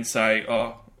and say,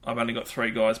 oh, I've only got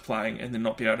 3 guys playing, and then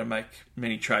not be able to make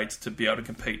many trades to be able to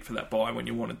compete for that buy when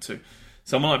you wanted to.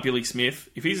 Someone like Billy Smith,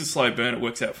 if he's a slow burn, it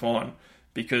works out fine,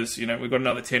 because we've got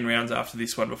another 10 rounds after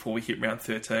this one before we hit round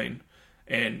 13.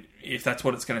 And if that's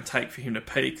what it's going to take for him to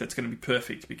peak, that's going to be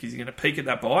perfect, because he's going to peak at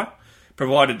that buy,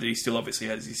 provided that he still obviously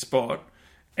has his spot.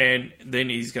 And then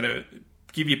he's going to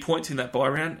give you points in that bye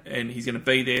round, and he's going to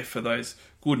be there for those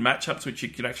good matchups, which you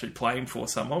could actually play him for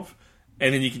some of.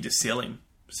 And then you can just sell him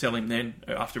then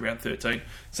after round 13.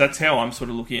 So that's how I'm sort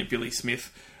of looking at Billy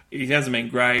Smith. He hasn't been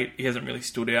great. He hasn't really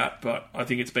stood out, but I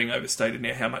think it's being overstated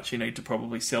now how much you need to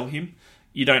probably sell him.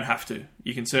 You don't have to.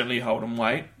 You can certainly hold and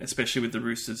wait, especially with the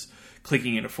Roosters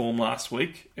clicking into form last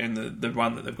week and the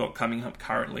run that they've got coming up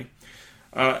currently.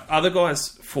 Other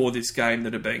guys for this game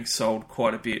that are being sold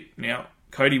quite a bit. Now,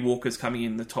 Cody Walker's coming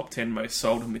in the top 10 most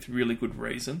sold, and with really good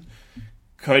reason.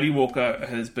 Cody Walker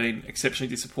has been exceptionally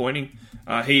disappointing.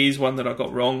 He is one that I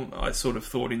got wrong. I sort of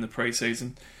thought in the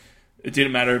preseason it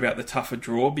didn't matter about the tougher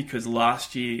draw, because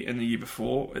last year and the year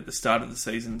before, at the start of the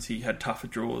seasons, he had tougher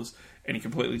draws and he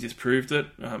completely disproved it.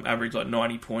 Averaged like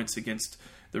 90 points against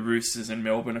the Roosters and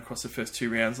Melbourne across the first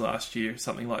 2 rounds last year,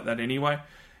 something like that anyway.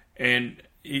 And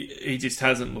he just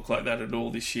hasn't looked like that at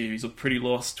all this year. He's looked pretty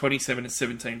lost, 27 and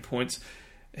 17 points.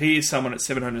 He is someone at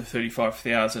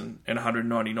 735,000 and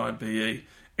 199 BE.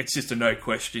 It's just a no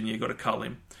question, you've got to cull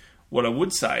him. What I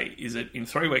would say is that in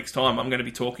 3 weeks' time, I'm going to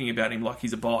be talking about him like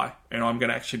he's a buy, and I'm going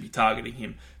to actually be targeting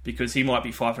him because he might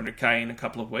be 500k in a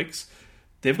couple of weeks.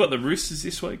 They've got the Roosters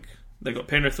this week, they've got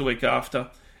Penrith the week after,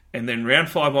 and then round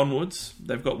 5 onwards,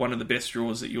 they've got one of the best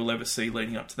draws that you'll ever see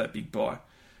leading up to that big buy.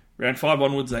 Round 5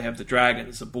 onwards, they have the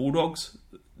Dragons, the Bulldogs,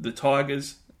 the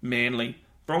Tigers, Manly,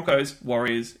 Broncos,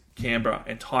 Warriors, Canberra,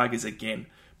 and Tigers again.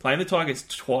 Playing the Tigers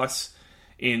twice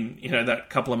in that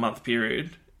couple of month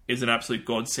period is an absolute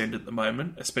godsend at the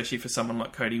moment, especially for someone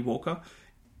like Cody Walker.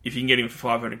 If you can get him for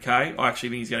 500k, I actually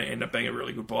think he's going to end up being a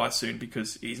really good buy soon,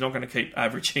 because he's not going to keep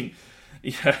averaging,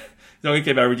 he's not going to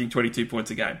keep averaging 22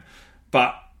 points a game.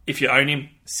 But if you own him,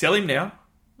 sell him now.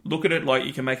 Look at it like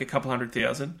you can make a couple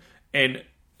 100,000, and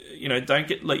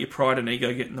don't let your pride and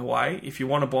ego get in the way. If you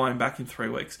want to buy him back in 3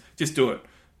 weeks, just do it,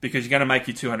 because you're going to make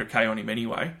you 200k on him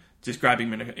anyway. Just grab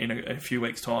him in a few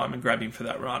weeks' time and grab him for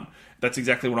that run. That's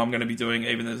exactly what I'm going to be doing.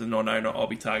 Even as a non-owner, I'll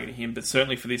be targeting him. But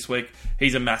certainly for this week,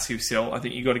 he's a massive sell. I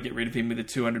think you've got to get rid of him with a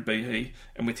 200 BE,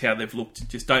 and with how they've looked,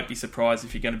 just don't be surprised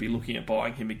if you're going to be looking at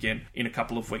buying him again in a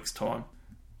couple of weeks' time.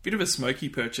 Bit of a smoky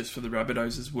purchase for the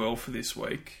Rabbitohs as well for this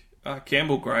week.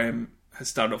 Campbell Graham has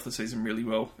started off the season really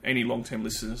well. Any long-term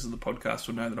listeners of the podcast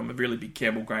will know that I'm a really big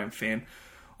Campbell Graham fan.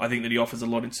 I think that he offers a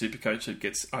lot in Supercoach that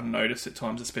gets unnoticed at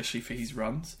times, especially for his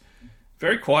runs.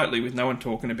 Very quietly, with no one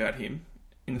talking about him,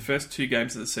 in the first 2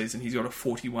 games of the season, he's got a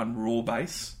 41 raw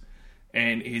base,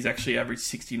 and he's actually averaged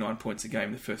 69 points a game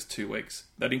in the first 2 weeks.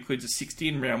 That includes a 60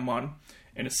 in round 1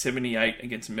 and a 78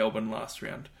 against Melbourne last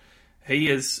round. He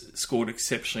has scored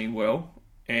exceptionally well,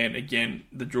 and again,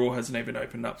 the draw hasn't even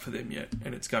opened up for them yet,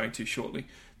 and it's going to shortly.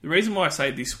 The reason why I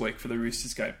say this week for the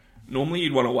Roosters game, normally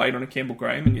you'd want to wait on a Campbell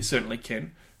Graham, and you certainly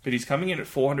can, but he's coming in at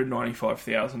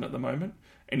 495,000 at the moment,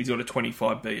 and he's got a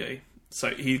 25 BE.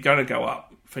 So he's going to go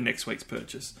up for next week's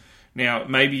purchase. Now,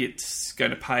 maybe it's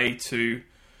going to pay to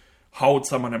hold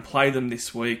someone and play them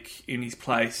this week in his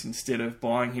place instead of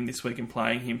buying him this week and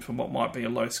playing him for what might be a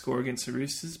low score against the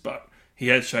Roosters, but he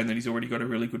has shown that he's already got a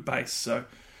really good base. So,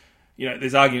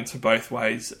 there's arguments for both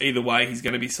ways. Either way, he's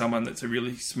going to be someone that's a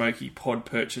really smoky pod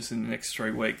purchase in the next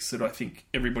 3 weeks that I think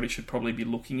everybody should probably be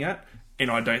looking at, and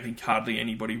I don't think hardly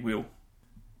anybody will.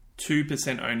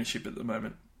 2% ownership at the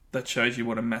moment. That shows you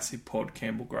what a massive pod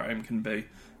Campbell Graham can be,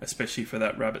 especially for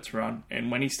that Rabbits run. And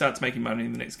when he starts making money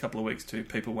in the next couple of weeks too,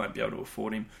 people won't be able to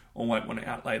afford him or won't want to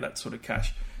outlay that sort of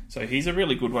cash. So he's a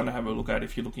really good one to have a look at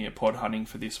if you're looking at pod hunting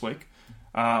for this week.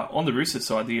 On the Roosters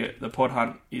side, the pod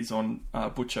hunt is on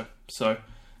Butcher. So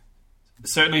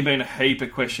certainly been a heap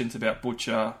of questions about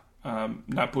Butcher.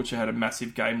 Nat Butcher had a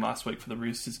massive game last week for the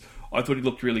Roosters. I thought he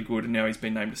looked really good, and now he's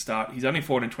been named to start. He's only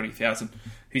 420,000.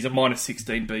 He's a minus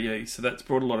 16 BE, so that's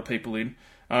brought a lot of people in.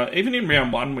 Even in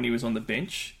round 1, when he was on the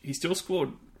bench, he still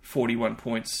scored 41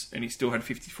 points, and he still had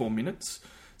 54 minutes.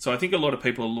 So I think a lot of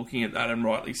people are looking at that and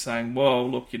rightly saying, well,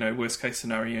 look, worst case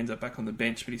scenario, he ends up back on the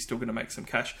bench, but he's still going to make some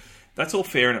cash. That's all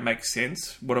fair and it makes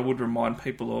sense. What I would remind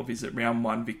people of is that round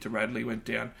 1, Victor Radley went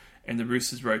down, and the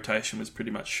Roosters' rotation was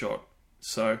pretty much shot.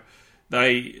 So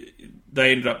they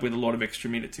ended up with a lot of extra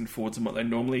minutes in forwards than what they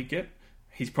normally get.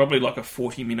 He's probably like a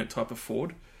 40-minute type of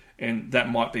forward, and that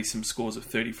might be some scores of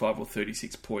 35 or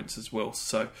 36 points as well.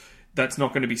 So that's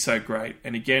not going to be so great.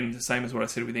 And again, the same as what I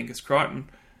said with Angus Crichton,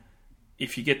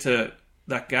 if you get to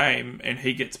that game and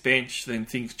he gets benched, then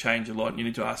things change a lot. And you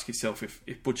need to ask yourself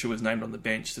if Butcher was named on the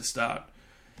bench to start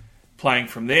playing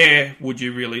from there, would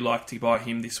you really like to buy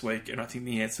him this week? And I think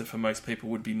the answer for most people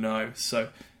would be no. So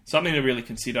something to really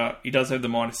consider. He does have the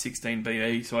minus 16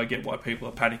 BE, so I get why people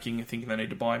are panicking and thinking they need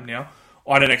to buy him now.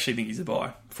 I don't actually think he's a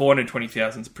buy.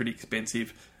 420,000 is pretty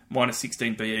expensive. Minus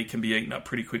 16 BE can be eaten up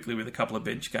pretty quickly with a couple of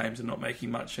bench games and not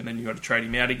making much, and then you've got to trade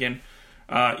him out again.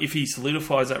 If he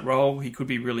solidifies that role, he could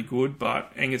be really good,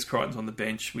 but Angus Crichton's on the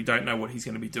bench. We don't know what he's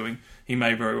going to be doing. He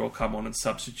may very well come on and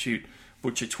substitute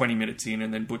Butcher 20 minutes in,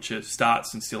 and then Butcher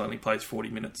starts and still only plays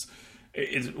 40 minutes.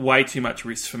 It's way too much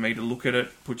risk for me to look at it.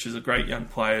 Butcher's a great young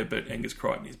player, but Angus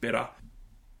Crichton is better.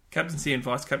 Captaincy and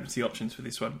vice-captaincy options for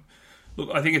this one. Look,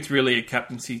 I think it's really a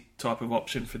captaincy type of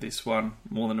option for this one,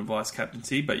 more than a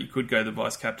vice-captaincy, but you could go the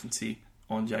vice-captaincy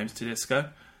on James Tedesco.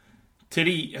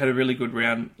 Teddy had a really good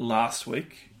round last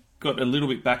week. Got a little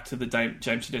bit back to the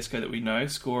James Tedesco that we know,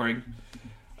 scoring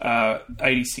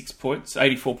 84 points,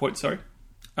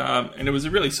 and it was a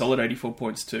really solid 84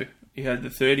 points too. He had the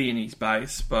 30 in his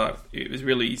base, but it was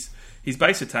really his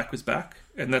base attack was back,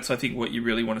 and that's, I think, what you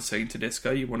really want to see in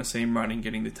Tedesco. You want to see him running,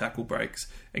 getting the tackle breaks,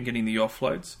 and getting the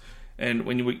offloads. And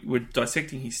when you were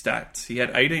dissecting his stats, he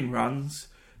had 18 runs,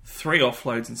 3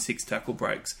 offloads, and 6 tackle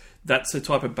breaks. That's the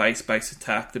type of base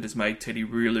attack that has made Teddy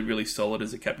really, really solid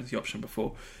as a captaincy option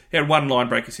before. He had 1 line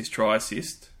break assist, try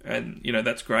assist, and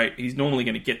that's great. He's normally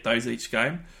going to get those each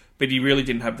game, but he really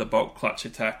didn't have the bulk clutch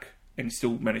attack, and he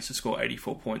still managed to score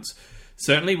 84 points.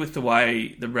 Certainly with the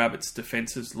way the Rabbits'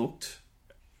 defences looked,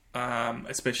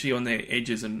 especially on their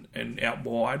edges and out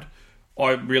wide,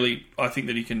 I think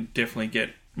that he can definitely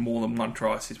get more than 1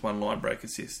 try assist, 1 line break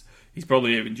assist. He's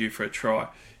probably even due for a try.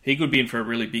 He could be in for a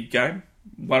really big game.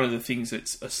 One of the things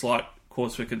that's a slight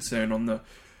cause for concern on the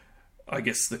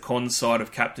con side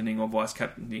of captaining or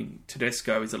vice-captaining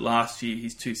Tedesco is that last year,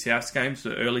 his 2 Souths games,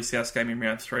 the early Souths game in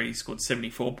round 3, he scored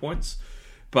 74 points.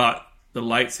 But the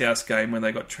late Souths game, when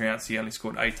they got trounced, he only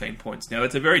scored 18 points. Now,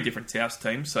 that's a very different Souths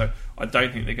team, so I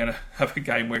don't think they're going to have a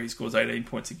game where he scores 18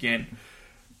 points again.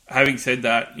 Having said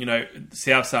that,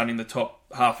 Souths aren't in the top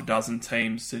half a dozen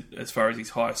teams as far as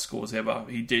his highest scores ever.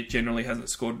 He generally hasn't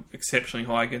scored exceptionally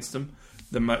high against them.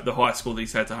 The highest score that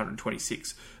he's had is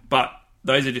 126. But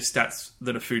those are just stats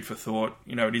that are food for thought.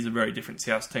 It is a very different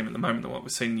Souths team at the moment than what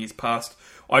we've seen in years past.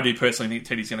 I do personally think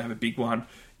Teddy's going to have a big one.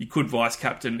 You could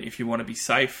vice-captain if you want to be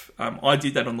safe. I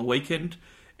did that on the weekend,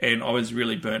 and I was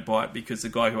really burnt by it because the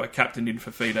guy who I captained in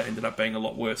Fafita ended up being a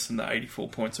lot worse than the 84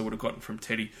 points I would have gotten from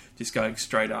Teddy just going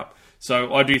straight up.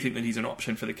 So I do think that he's an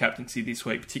option for the captaincy this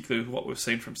week, particularly with what we've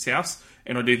seen from Souths.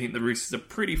 And I do think the Roosters are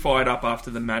pretty fired up after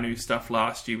the Manu stuff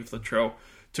last year with Latrell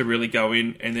to really go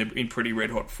in, and they're in pretty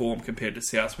red-hot form compared to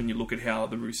Souths when you look at how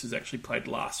the Roosters actually played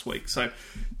last week. So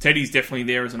Teddy's definitely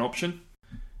there as an option.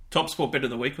 Top sport bet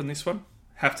of the week on this one.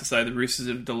 Have to say the Roosters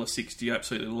at $1.60,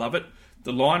 absolutely love it.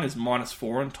 The line is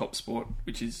 -4 on Top Sport,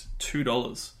 which is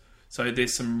 $2. So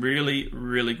there's some really,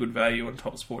 really good value on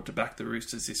Top Sport to back the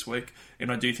Roosters this week.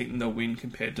 And I do think they'll win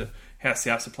compared to how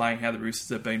Souths are playing, how the Roosters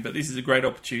have been. But this is a great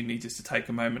opportunity just to take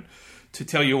a moment to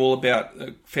tell you all about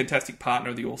a fantastic partner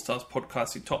of the All Stars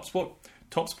podcast in Top Sport.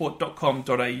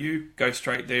 Topsport.com.au. Go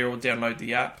straight there or download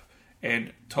the app.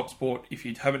 And Top Sport, if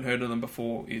you haven't heard of them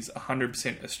before, is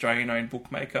 100% Australian-owned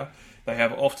bookmaker. They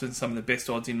have often some of the best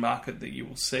odds in market that you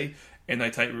will see, and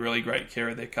they take really great care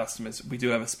of their customers. We do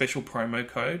have a special promo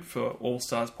code for All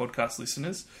Stars podcast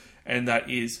listeners, and that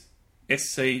is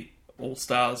SC All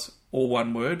Stars, all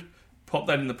one word. Pop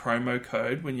that in the promo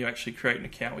code when you actually create an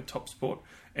account with Top Sport,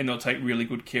 and they'll take really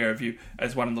good care of you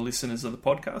as one of the listeners of the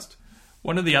podcast.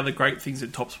 One of the other great things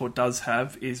that TopSport does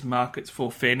have is markets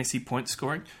for fantasy point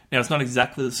scoring. Now, it's not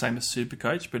exactly the same as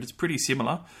Supercoach, but it's pretty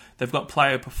similar. They've got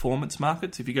player performance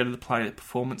markets. If you go to the player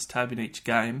performance tab in each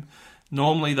game,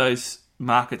 normally those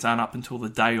markets aren't up until the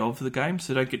day of the game,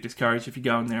 so don't get discouraged if you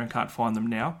go in there and can't find them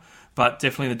now. But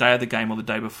definitely the day of the game or the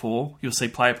day before, you'll see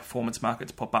player performance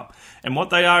markets pop up. And what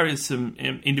they are is some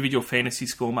individual fantasy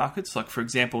score markets. Like, for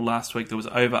example, last week there was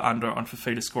over-under on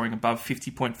Fafita scoring above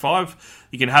 50.5.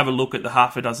 You can have a look at the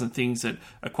half a dozen things that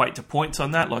equate to points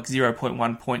on that, like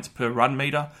 0.1 points per run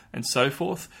meter and so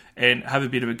forth, and have a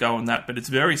bit of a go on that. But it's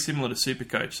very similar to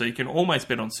Supercoach, so you can almost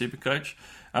bet on Supercoach.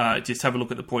 Just have a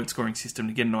look at the point scoring system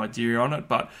to get an idea on it.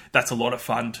 But that's a lot of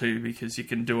fun too, because you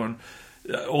can do on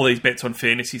all these bets on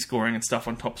fantasy scoring and stuff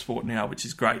on TopSport now, which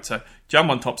is great. So jump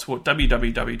on TopSport,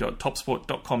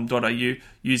 www.topsport.com.au.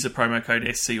 Use the promo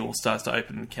code SC All Stars to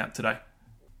open an account today.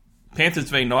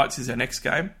 Panthers v Knights is our next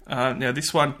game. Now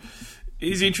this one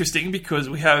is interesting because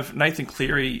we have Nathan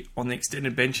Cleary on the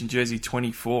extended bench in jersey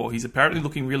 24. He's apparently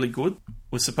looking really good.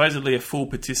 Was supposedly a full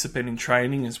participant in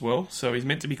training as well, so he's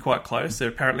meant to be quite close. They're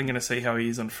apparently going to see how he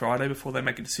is on Friday before they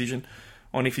make a decision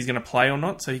on if he's going to play or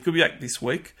not. So he could be back this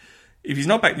week. If he's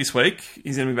not back this week,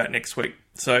 he's going to be back next week.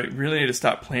 So really need to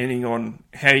start planning on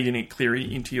how you're going to get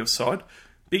Cleary into your side.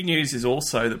 Big news is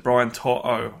also that Brian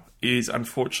To'o is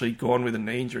unfortunately gone with a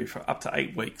knee injury for up to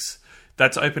 8 weeks.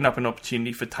 That's opened up an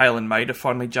opportunity for Taylor May to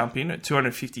finally jump in. At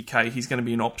 $250k, he's going to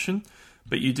be an option,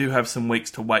 but you do have some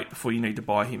weeks to wait before you need to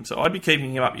buy him. So I'd be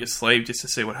keeping him up your sleeve just to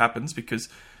see what happens, because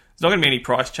there's not going to be any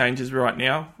price changes right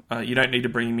now. You don't need to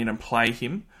bring him in and play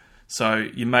him. So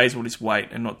you may as well just wait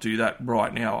and not do that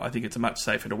right now. I think it's much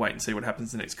safer to wait and see what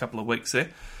happens the next couple of weeks there.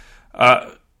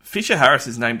 Fisher Harris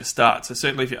is named to start, so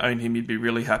certainly if you own him, you'd be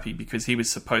really happy because he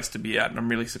was supposed to be out, and I'm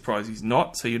really surprised he's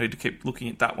not. So you need to keep looking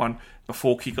at that one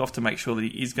before kickoff to make sure that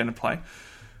he is going to play.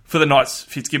 For the Knights,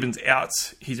 Fitzgibbon's out.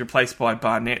 He's replaced by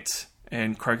Barnett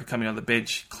and Croker coming on the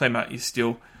bench. Clemmer is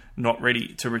still not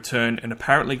ready to return and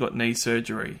apparently got knee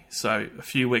surgery, so a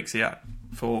few weeks out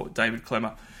for David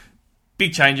Clemmer.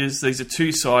 Big changes. These are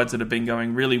two sides that have been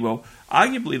going really well.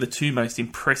 Arguably the two most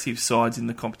impressive sides in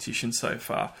the competition so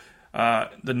far.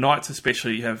 The Knights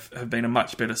especially have been a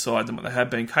much better side than what they have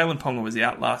been. Kalen Ponga was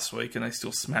out last week and they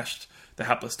still smashed the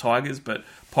hapless Tigers, but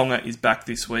Ponga is back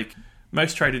this week.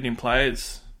 Most traded in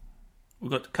players. We've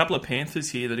got a couple of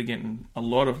Panthers here that are getting a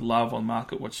lot of love on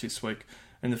Market Watch this week.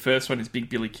 And the first one is Big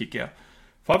Billy Kickout.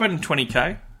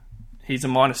 520k. He's a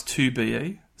 -2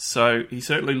 BE. So he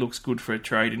certainly looks good for a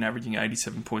trade in averaging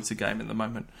 87 points a game at the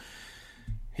moment.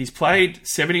 He's played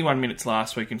 71 minutes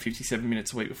last week and 57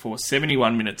 minutes a week before.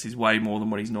 71 minutes is way more than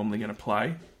what he's normally going to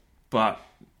play. But,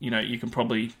 you can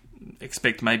probably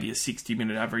expect maybe a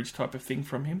 60-minute average type of thing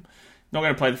from him. Not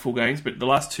going to play the full games, but the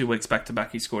last 2 weeks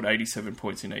back-to-back, he scored 87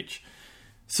 points in each.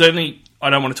 Certainly, I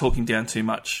don't want to talk him down too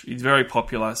much. He's very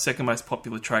popular. Second most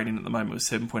popular trade in at the moment with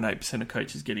 7.8% of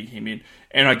coaches getting him in.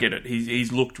 And I get it.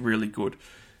 He's looked really good.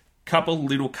 Couple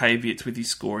little caveats with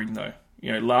his scoring, though.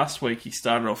 Last week he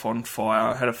started off on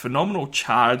fire, had a phenomenal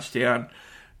charge down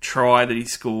try that he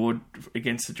scored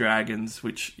against the Dragons,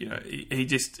 which,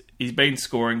 he's been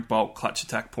scoring bulk clutch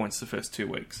attack points the first 2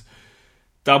 weeks.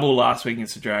 Double last week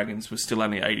against the Dragons was still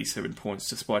only 87 points,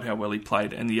 despite how well he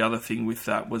played. And the other thing with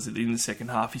that was that in the second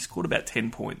half, he scored about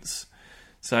 10 points.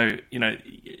 So,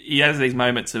 he has these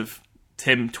moments of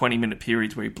 10, 20-minute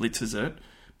periods where he blitzes it.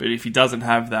 But if he doesn't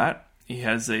have that, he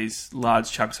has these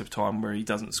large chunks of time where he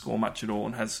doesn't score much at all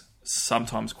and has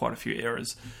sometimes quite a few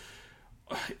errors.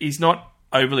 He's not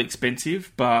overly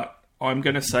expensive, but I'm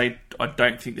going to say I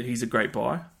don't think that he's a great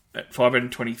buy. At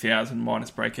 520,000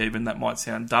 minus break even, that might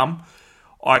sound dumb.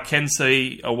 I can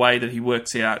see a way that he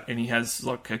works out and he has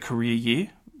like a career year,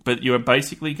 but you're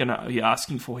basically going to be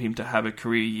asking for him to have a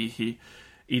career year here.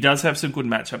 He does have some good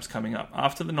matchups coming up.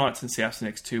 After the Knights and Souths the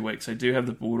next 2 weeks, they do have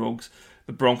the Bulldogs,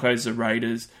 the Broncos, the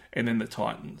Raiders, and then the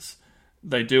Titans.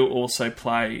 They do also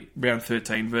play round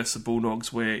 13 versus the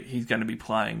Bulldogs where he's going to be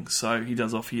playing, so he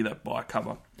does offer you that buy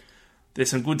cover. There's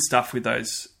some good stuff with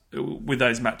those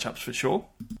matchups for sure,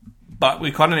 but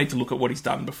we kind of need to look at what he's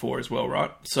done before as well,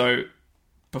 right? So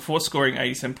before scoring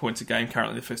 87 points a game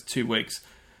currently the first 2 weeks,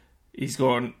 he's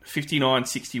gone 59,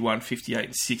 61, 58,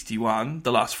 and 61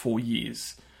 the last 4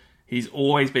 years. He's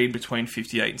always been between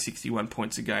 58 and 61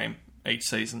 points a game each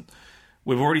season.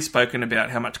 We've already spoken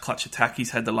about how much clutch attack he's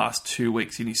had the last 2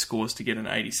 weeks in his scores to get an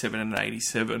 87 and an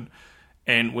 87.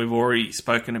 And we've already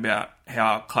spoken about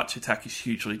how clutch attack is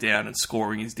hugely down and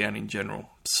scoring is down in general.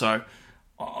 So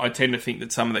I tend to think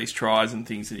that some of these tries and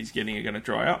things that he's getting are going to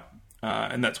dry up.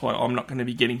 And that's why I'm not going to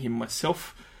be getting him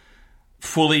myself.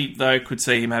 Fully, though, could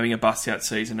see him having a bust-out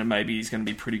season and maybe he's going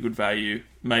to be pretty good value.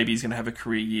 Maybe he's going to have a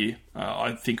career year.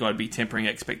 I think I'd be tempering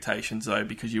expectations, though,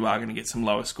 because you are going to get some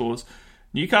lower scores.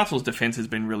 Newcastle's defence has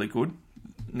been really good.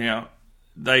 Now,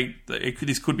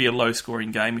 this could be a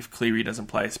low-scoring game if Cleary doesn't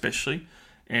play especially.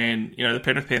 And, the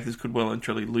Penrith Panthers could well and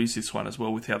truly lose this one as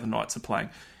well with how the Knights are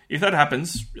playing. If that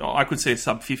happens, I could see a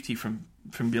sub-50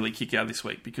 from Billy Kickout this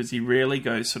week because he rarely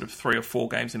goes sort of 3 or 4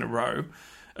 games in a row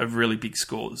of really big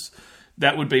scores.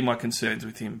 That would be my concerns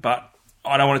with him. But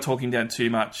I don't want to talk him down too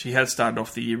much. He has started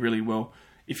off the year really well.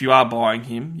 If you are buying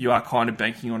him, you are kind of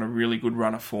banking on a really good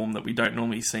run of form that we don't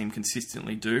normally see him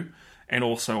consistently do, and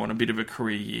also on a bit of a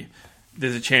career year.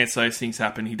 There's a chance those things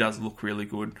happen. He does look really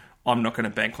good. I'm not going to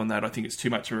bank on that. I think it's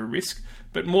too much of a risk.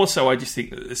 But more so, I just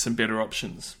think that there's some better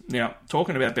options. Now,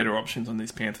 talking about better options on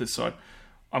this Panthers side,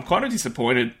 I'm kind of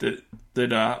disappointed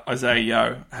that Isaiah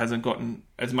Yeo hasn't gotten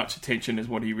as much attention as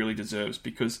what he really deserves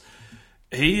because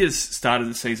he has started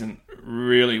the season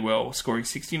really well, scoring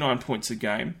 69 points a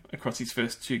game across his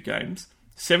first 2 games,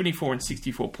 74 and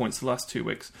 64 points the last 2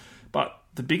 weeks. But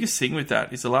the biggest thing with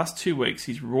that is the last 2 weeks,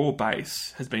 his raw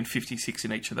base has been 56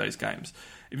 in each of those games.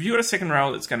 If you've got a second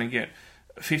rower that's going to get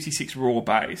 56 raw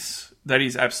base, that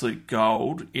is absolute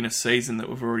gold in a season that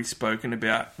we've already spoken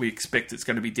about. We expect it's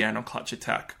going to be down on clutch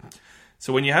attack.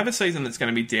 So when you have a season that's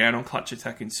going to be down on clutch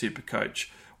attack in Supercoach,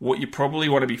 what you probably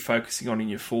want to be focusing on in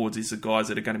your forwards is the guys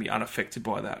that are going to be unaffected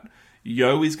by that.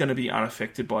 Yeo is going to be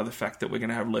unaffected by the fact that we're going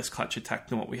to have less clutch attack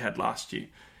than what we had last year.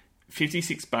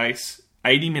 56 base,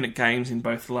 80-minute games in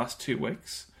both the last 2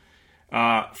 weeks,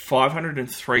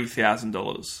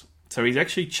 $503,000. So he's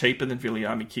actually cheaper than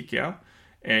Viliami Kikau,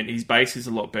 and his base is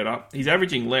a lot better. He's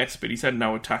averaging less, but he's had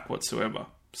no attack whatsoever.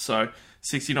 So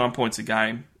 69 points a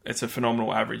game. It's a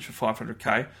phenomenal average for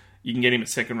 500k. You can get him at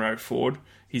second row forward.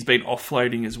 He's been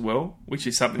offloading as well, which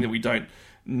is something that we don't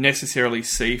necessarily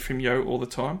see from Yeo all the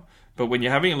time. But when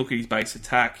you're having a look at his base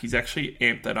attack, he's actually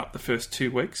amped that up the first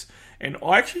 2 weeks. And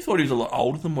I actually thought he was a lot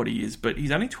older than what he is, but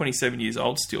he's only 27 years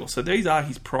old still. So these are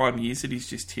his prime years that he's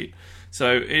just hit.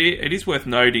 So it is worth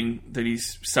noting that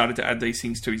he's started to add these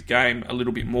things to his game a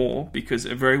little bit more, because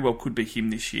it very well could be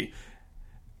him this year.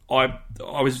 I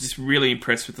was just really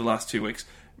impressed with the last 2 weeks.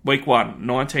 Week 1,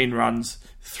 19 runs,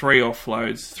 3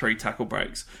 offloads, 3 tackle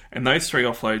breaks. And those 3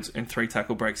 offloads and 3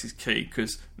 tackle breaks is key,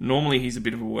 because normally he's a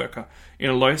bit of a worker. In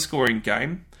a low-scoring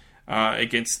game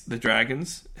against the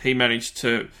Dragons, he managed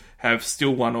to have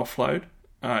still 1 offload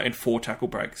and 4 tackle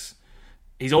breaks.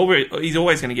 He's always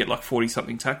going to get like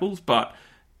 40-something tackles, but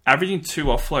averaging 2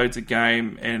 offloads a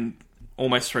game and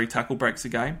almost 3 tackle breaks a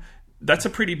game, that's a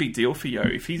pretty big deal for Yeo.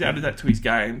 If he's added that to his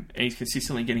game and he's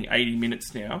consistently getting 80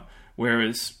 minutes now,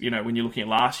 whereas, when you're looking at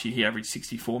last year, he averaged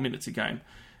 64 minutes a game,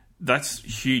 that's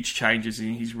huge changes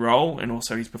in his role and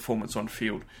also his performance on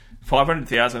field.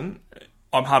 500,000,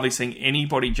 I'm hardly seeing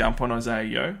anybody jump on Isaiah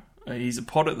Yeo. He's a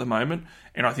pod at the moment,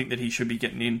 and I think that he should be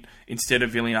getting in instead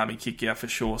of Viliami Kikau for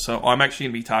sure. So I'm actually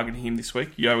going to be targeting him this week.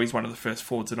 Yeo is one of the first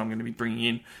forwards that I'm going to be bringing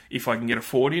in if I can get a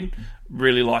forward in.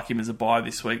 Really like him as a buy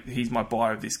this week. He's my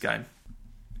buy of this game.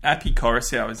 Api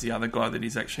Coruscant is the other guy that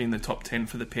is actually in the top 10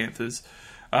 for the Panthers.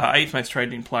 8th most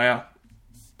traded in player.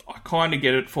 I kind of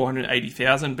get it,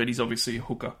 480,000, but he's obviously a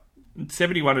hooker.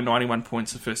 71 and 91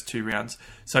 points the first 2 rounds.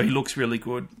 So he looks really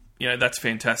good. That's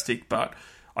fantastic, but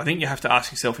I think you have to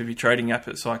ask yourself, if you're trading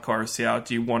Api Coruscant,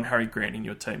 do you want Harry Grant in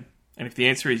your team? And if the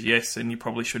answer is yes, then you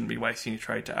probably shouldn't be wasting a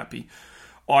trade to Api.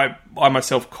 I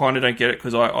myself kind of don't get it,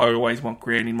 because I always want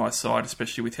Grant in my side,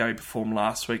 especially with how he performed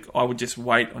last week. I would just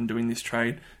wait on doing this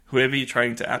trade. Whoever you're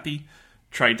trading to Api,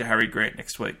 trade to Harry Grant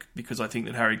next week, because I think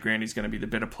that Harry Grant is going to be the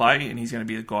better play and he's going to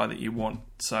be the guy that you want.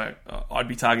 So I'd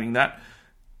be targeting that.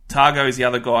 Targo is the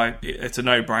other guy. It's a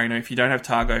no-brainer. If you don't have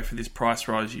Targo for this price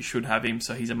rise, you should have him.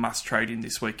 So he's a must-trade in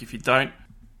this week. If you don't,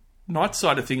 Knights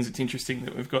side of things, it's interesting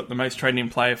that we've got the most traded in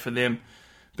player for them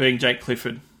being Jake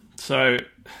Clifford. So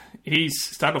he's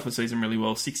started off the season really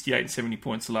well, 68 and 70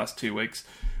 points the last 2 weeks.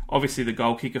 Obviously the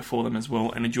goal kicker for them as well,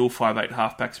 and a dual 5'8"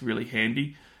 halfback's really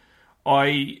handy.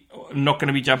 I'm not going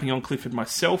to be jumping on Clifford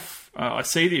myself. I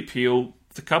see the appeal.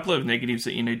 The couple of negatives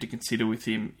that you need to consider with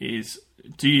him is,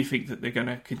 do you think that they're going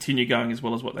to continue going as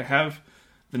well as what they have?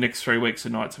 The next 3 weeks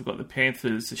of Knights have got the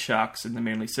Panthers, the Sharks and the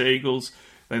Manly Sea Eagles.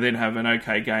 They then have an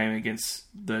okay game against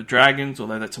the Dragons,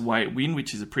 although that's a away win,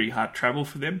 which is a pretty hard travel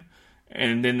for them.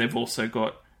 And then they've also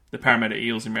got the Parramatta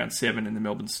Eels in round 7 and the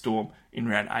Melbourne Storm in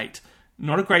round 8.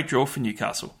 Not a great draw for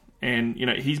Newcastle. And,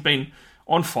 he's been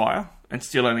on fire and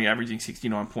still only averaging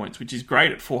 69 points, which is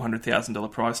great at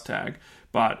 $400,000 price tag,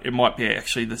 but it might be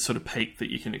actually the sort of peak that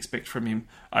you can expect from him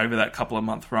over that couple of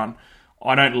month run.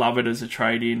 I don't love it as a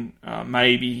trade-in.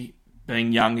 Maybe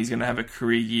being young, he's going to have a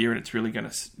career year and it's really going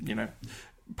to,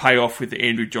 pay off with the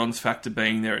Andrew Johns factor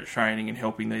being there at training and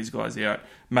helping these guys out.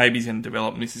 Maybe he's going to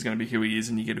develop and this is going to be who he is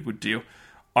and you get a good deal.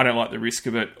 I don't like the risk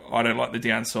of it. I don't like the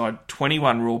downside.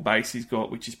 21 raw base he's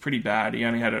got, which is pretty bad. He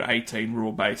only had an 18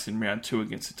 raw base in round 2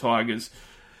 against the Tigers.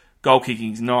 Goal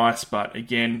kicking's nice, but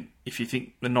again, if you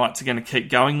think the Knights are going to keep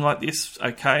going like this,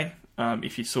 okay.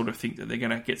 If you sort of think that they're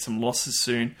going to get some losses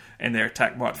soon and their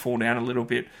attack might fall down a little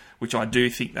bit, which I do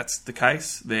think that's the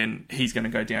case, then he's going to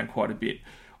go down quite a bit.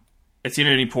 It's in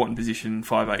an important position,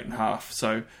 5'8.5",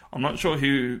 so I'm not sure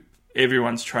who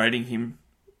everyone's trading him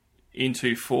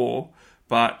into for.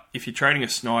 But if you're trading a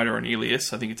Snyder or an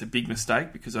Ilias, I think it's a big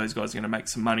mistake because those guys are going to make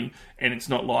some money. And it's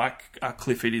not like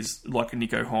Clifford is like a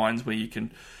Nico Hines where you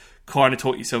can kind of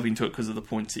talk yourself into it because of the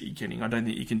points that you're getting. I don't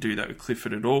think you can do that with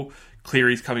Clifford at all.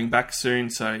 Cleary's coming back soon.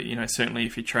 So, certainly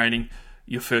if you're trading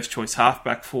your first choice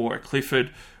halfback for a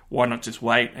Clifford, why not just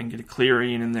wait and get a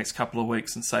Cleary in the next couple of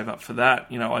weeks and save up for that?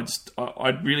 I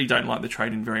really don't like the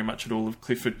trade-in very much at all of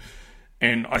Clifford.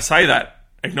 And I say that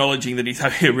acknowledging that he's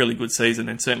having a really good season,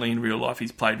 and certainly in real life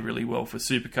he's played really well for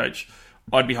Supercoach.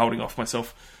 I'd be holding off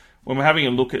myself. When we're having a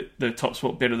look at the top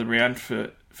spot bet of the round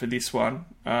for this one,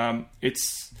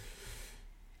 it's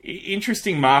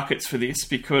interesting markets for this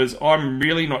because I'm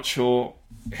really not sure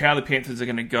how the Panthers are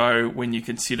going to go when you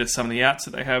consider some of the outs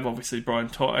that they have. Obviously, Brian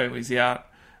To'o is out.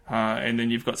 And then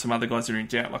you've got some other guys that are in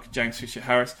doubt, like James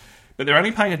Fisher-Harris. But they're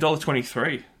only paying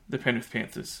 $1.23, the Penrith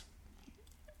Panthers.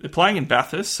 They're playing in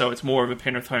Bathurst, so it's more of a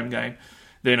Penrith home game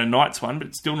than a Knights one, but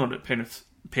it's still not at Penrith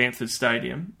Panthers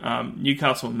Stadium.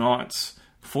 Newcastle Knights,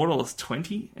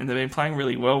 $4.20, and they've been playing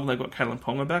really well. They've got Kalen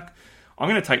Ponga back. I'm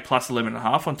going to take plus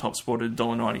 11.5 on Top Sport at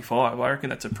 $1.95. I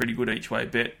reckon that's a pretty good each-way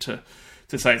bet to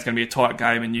say it's going to be a tight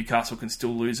game and Newcastle can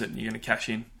still lose it and you're going to cash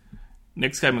in.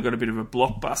 Next game, we've got a bit of a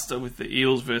blockbuster with the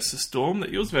Eels versus Storm.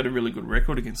 The Eels have had a really good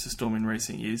record against the Storm in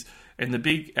recent years, and the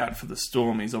big out for the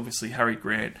Storm is obviously Harry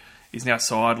Grant is now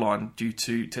sidelined due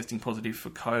to testing positive for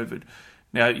COVID.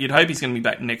 Now, you'd hope he's going to be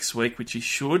back next week, which he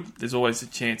should. There's always a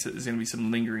chance that there's going to be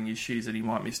some lingering issues that he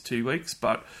might miss 2 weeks,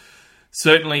 but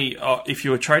certainly if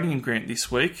you were trading in Grant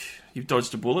this week, you've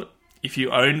dodged a bullet. If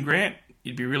you own Grant,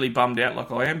 you'd be really bummed out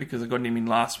like I am because I got him in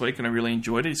last week and I really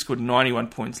enjoyed it. He scored 91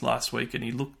 points last week and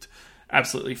he looked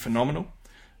absolutely phenomenal.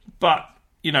 But,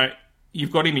 you know,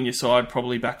 you've got him in your side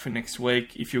probably back for next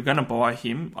week. If you're going to buy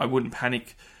him, I wouldn't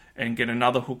panic and get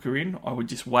another hooker in. I would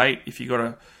just wait. If you've got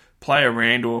to play a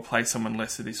Randall or play someone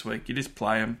lesser this week, you just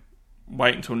play him,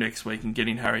 wait until next week and get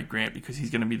in Harry Grant because he's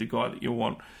going to be the guy that you'll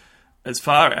want. As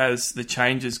far as the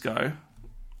changes go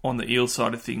on the Eels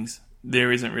side of things,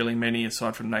 there isn't really many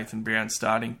aside from Nathan Brown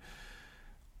starting.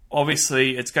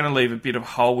 Obviously, it's going to leave a bit of a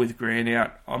hole with Grant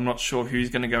out. I'm not sure who's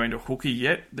going to go into hooker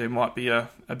yet. There might be a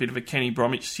bit of a Kenny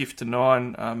Bromwich shift to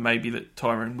 9. Maybe that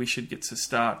Tyrone Wishart gets a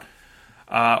start.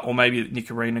 Or maybe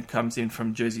Nick Arena comes in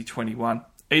from jersey 21.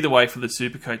 Either way, for the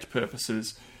Supercoach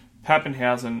purposes,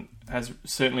 Pappenhausen has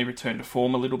certainly returned to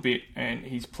form a little bit, and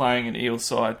he's playing an Eels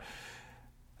side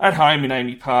at home in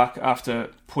Amy Park after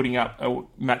putting up a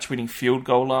match-winning field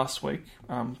goal last week.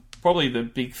 Probably the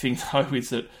big thing, though,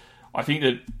 is that I think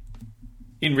that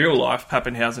in real life,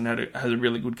 Pappenhausen had a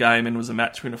really good game and was a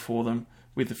match winner for them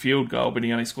with the field goal, but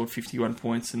he only scored 51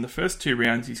 points. In the first 2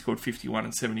 rounds, he scored 51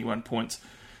 and 71 points.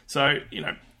 So, you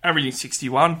know, averaging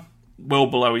 61, well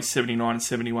below his 79 and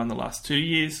 71 the last 2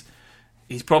 years.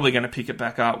 He's probably going to pick it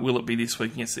back up. Will it be this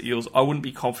week against the Eels? I wouldn't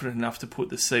be confident enough to put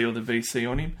the C or the VC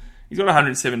on him. He's got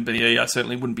 107 BE. I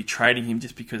certainly wouldn't be trading him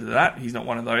just because of that. He's not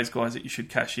one of those guys that you should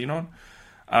cash in on.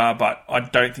 But I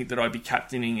don't think that I'd be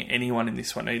captaining anyone in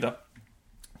this one either.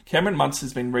 Cameron Munster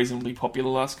has been reasonably popular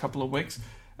the last couple of weeks.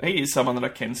 He is someone that I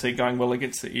can see going well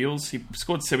against the Eels. He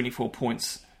scored 74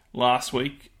 points last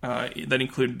week. That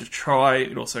included a try.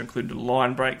 It also included a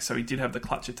line break, so he did have the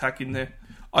clutch attack in there.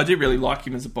 I do really like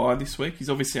him as a buy this week. He's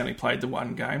obviously only played the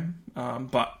 1 game,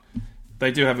 but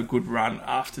they do have a good run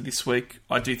after this week.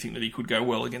 I do think that he could go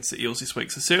well against the Eels this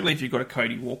week. So certainly if you've got a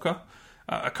Cody Walker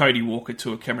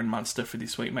to a Cameron Munster for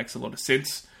this week makes a lot of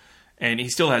sense. And he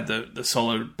still had the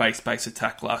solid base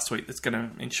attack last week that's going to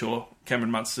ensure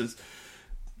Cameron Munster's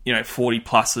 40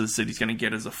 pluses that he's going to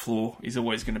get as a floor is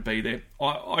always going to be there.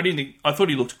 I thought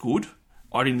he looked good.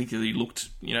 I didn't think that he looked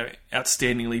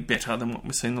outstandingly better than what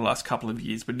we've seen the last couple of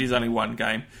years, but it is only 1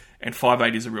 game, and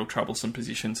 5'8" is a real troublesome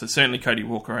position. So certainly Cody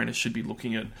Walker owners should be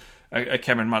looking at a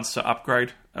Cameron Munster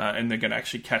upgrade, and they're going to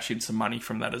actually cash in some money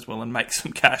from that as well and make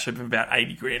some cash of about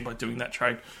 80 grand by doing that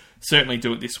trade. Certainly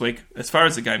do it this week. As far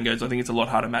as the game goes, I think it's a lot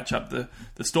harder match up. The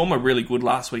Storm were really good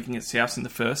last week against Souths in the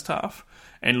first half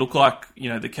and look like,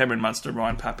 the Cameron Munster,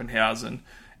 Ryan Pappenhausen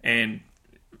and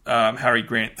Harry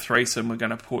Grant threesome were going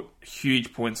to put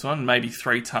huge points on, maybe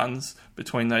 3 tons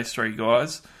between those 3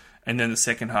 guys. And then the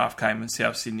second half came and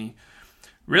South Sydney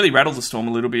really rattled the Storm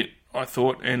a little bit, I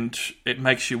thought, and it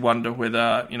makes you wonder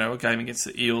whether, a game against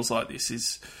the Eels like this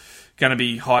is going to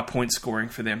be high point scoring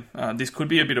for them. This could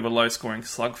be a bit of a low scoring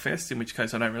slugfest, in which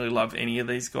case I don't really love any of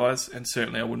these guys, and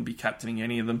certainly I wouldn't be captaining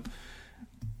any of them.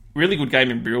 Really good game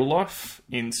in real life.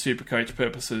 In Supercoach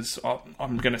purposes,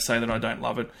 I'm going to say that I don't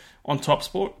love it. On Top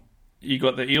Sport, you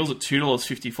got the Eels at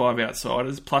 $2.55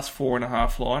 outsiders, plus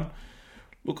 4.5 line.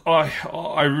 Look,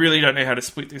 I really don't know how to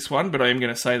split this one, but I am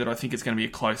going to say that I think it's going to be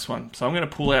a close one. So I'm going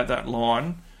to pull out that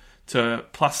line to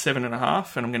plus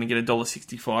 7.5, and I'm going to get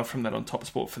 $1.65 from that on Top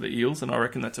Sport for the Eels, and I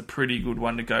reckon that's a pretty good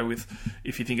one to go with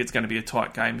if you think it's going to be a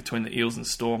tight game between the Eels and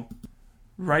Storm.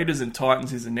 Raiders and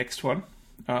Titans is the next one.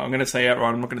 I'm going to say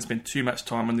outright, I'm not going to spend too much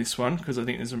time on this one because I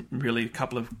think there's really a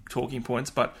couple of talking points.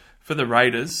 But for the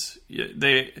Raiders,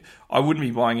 I wouldn't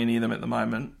be buying any of them at the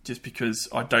moment just because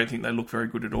I don't think they look very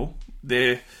good at all.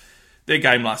 Their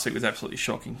game last week was absolutely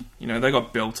shocking. They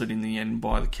got belted in the end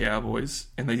by the Cowboys,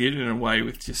 and they did it in a way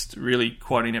with just really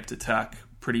quite inept attack,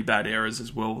 pretty bad errors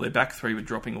as well. Their back 3 were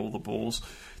dropping all the balls.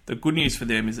 The good news for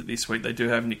them is that this week they do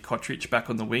have Nick Kotrick back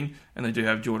on the wing, and they do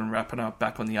have Jordan Rapana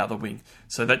back on the other wing.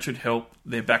 So that should help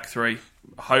their back three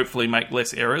hopefully make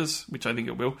less errors, which I think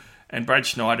it will. And Brad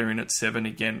Schneider in at 7,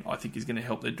 again, I think is going to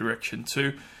help their direction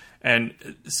too. And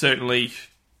certainly,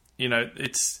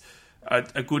 it's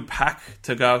a good pack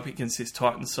to go up against this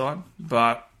Titans side.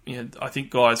 But I think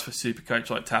guys for Supercoach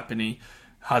like Tapine,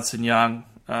 Hudson Young,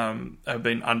 have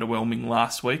been underwhelming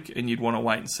last week, and you'd want to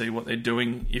wait and see what they're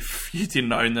doing if you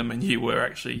didn't own them and you were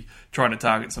actually trying to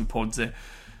target some pods there.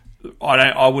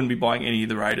 I wouldn't be buying any of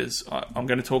the Raiders. I'm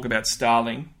going to talk about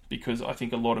Starling because I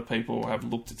think a lot of people have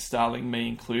looked at Starling, me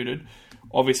included.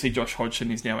 Obviously, Josh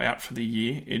Hodgson is now out for the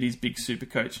year. It is big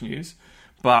Supercoach news,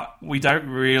 but we don't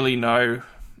really know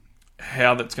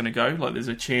how that's going to go. Like, there's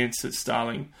a chance that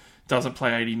Starling doesn't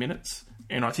play 80 minutes.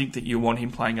 And I think that you want him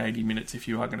playing 80 minutes if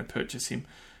you are going to purchase him.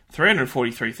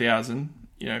 343,000,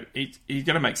 he's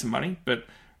going to make some money. But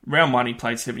round 1, he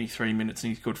played 73 minutes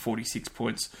and he scored 46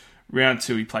 points. Round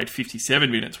 2, he played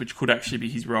 57 minutes, which could actually be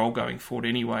his role going forward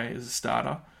anyway as a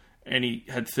starter. And he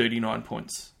had 39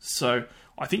 points. So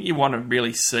I think you want to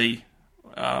really see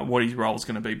what his role is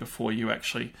going to be before you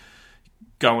actually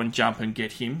go and jump and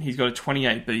get him. He's got a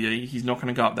 28 BE. He's not going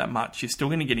to go up that much. You're still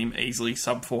going to get him easily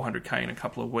sub 400k in a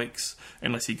couple of weeks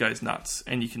unless he goes nuts.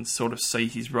 And you can sort of see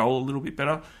his role a little bit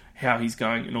better, how he's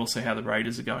going, and also how the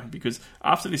Raiders are going. Because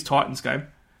after this Titans game,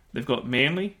 they've got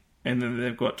Manly, and then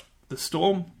they've got the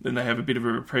Storm. Then they have a bit of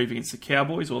a reprieve against the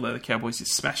Cowboys, although the Cowboys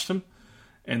just smashed them.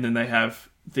 And then they have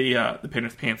the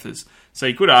Penrith Panthers. So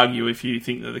you could argue, if you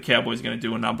think that the Cowboys are going to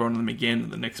do a number on them again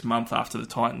the next month after the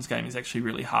Titans game is actually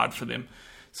really hard for them.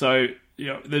 So,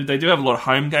 they do have a lot of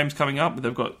home games coming up, but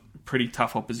they've got pretty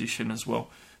tough opposition as well.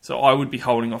 So I would be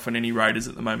holding off on any Raiders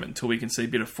at the moment until we can see a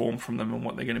bit of form from them and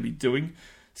what they're going to be doing.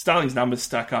 Starling's numbers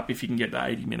stack up if you can get to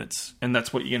 80 minutes, and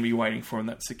that's what you're going to be waiting for, and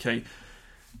that's the key.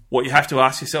 What you have to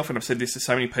ask yourself, and I've said this to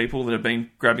so many people that have been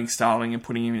grabbing Starling and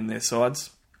putting him in their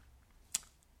sides,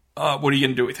 what are you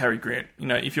going to do with Harry Grant?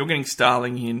 If you're getting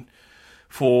Starling in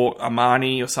for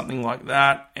Armani or something like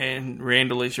that, and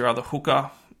Randall is your other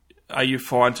hooker, are you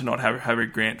fine to not have Harry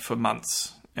Grant for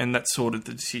months? And that's sort of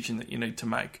the decision that you need to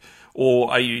make. Or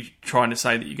are you trying to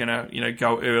say that you're going to,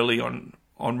 go early on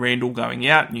Randall going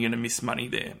out and you're going to miss money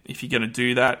there? If you're going to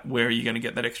do that, where are you going to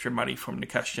get that extra money from to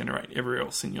cash generate everywhere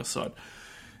else in your side?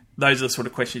 Those are the sort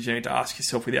of questions you need to ask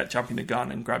yourself without jumping the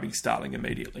gun and grabbing Starling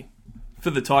immediately. For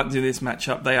the Titans in this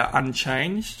matchup, they are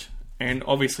unchanged. And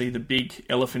obviously the big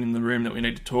elephant in the room that we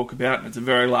need to talk about, and it's a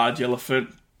very large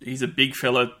elephant. He's a big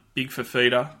fella, big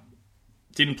Fifita.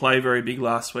 Didn't play very big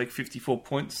last week, 54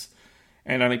 points,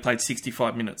 and only played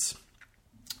 65 minutes.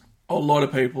 A lot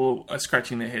of people are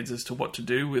scratching their heads as to what to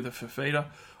do with a Fifita.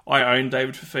 I own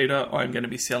David Fifita. I'm going to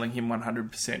be selling him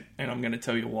 100%, and I'm going to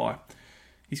tell you why.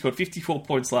 He scored 54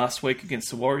 points last week against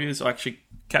the Warriors. I actually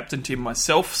captained him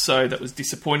myself, so that was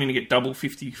disappointing to get double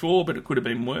 54, but it could have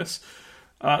been worse.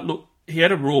 Look, he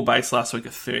had a raw base last week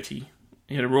of 30.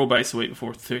 He had a raw base the week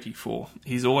before of 34.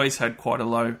 He's always had quite a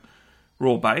low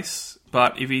raw base,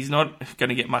 but if he's not going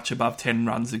to get much above 10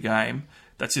 runs a game,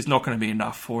 that's just not going to be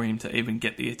enough for him to even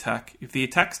get the attack. If the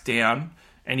attack's down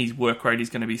and his work rate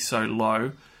is going to be so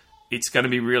low, it's going to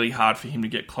be really hard for him to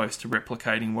get close to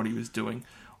replicating what he was doing.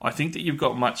 I think that you've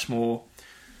got much more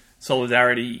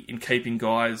solidarity in keeping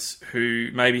guys who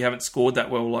maybe haven't scored that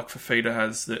well like Fifita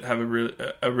has, that have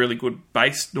a really good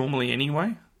base normally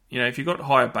anyway. If you've got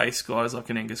higher base guys like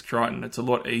an Angus Crichton, it's a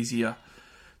lot easier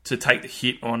to take the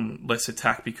hit on less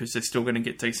attack because they're still going to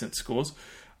get decent scores.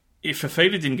 If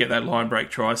Fifita didn't get that line break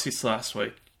try assist last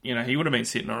week, he would have been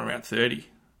sitting on around 30,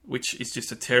 which is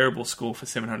just a terrible score for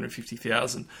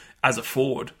 750,000 as a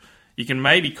forward. You can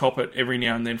maybe cop it every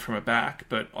now and then from a back,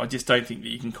 but I just don't think that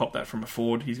you can cop that from a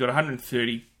forward. He's got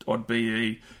 130 odd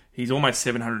BE. He's almost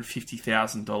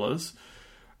 $750,000.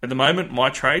 At the moment, my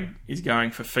trade is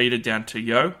going for Fifita down to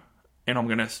Yo, and I'm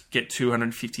going to get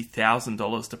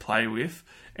 $250,000 to play with,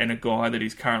 and a guy that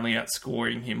is currently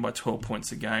outscoring him by 12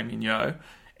 points a game in Yo,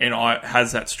 and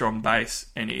has that strong base,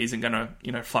 and it isn't going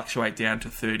to fluctuate down to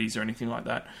 30s or anything like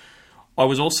that. I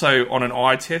was also on an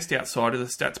eye test outside of the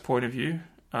stats point of view,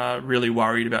 really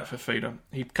worried about Fifita.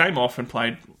 He came off and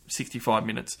played 65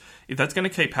 minutes. If that's going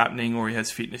to keep happening or he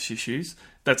has fitness issues,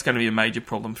 that's going to be a major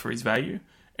problem for his value,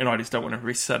 and I just don't want to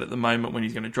risk that at the moment when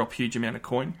he's going to drop a huge amount of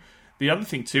coin. The other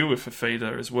thing too with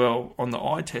Fifita as well, on the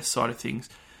eye test side of things,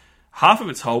 half of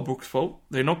it's Holbrook's fault.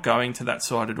 They're not going to that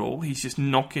side at all. He's just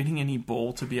not getting any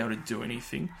ball to be able to do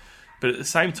anything. But at the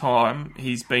same time,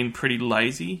 he's been pretty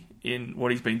lazy in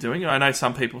what he's been doing. I know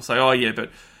some people say, oh yeah, but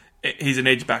he's an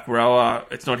edge back rower.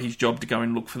 It's not his job to go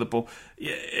and look for the ball.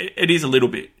 Yeah, it is a little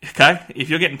bit, okay? If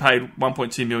you're getting paid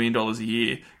 $1.2 million a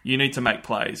year, you need to make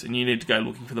plays and you need to go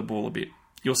looking for the ball a bit.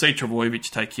 You'll see Trbojevic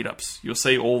take hit-ups. You'll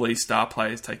see all these star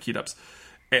players take hit-ups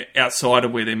outside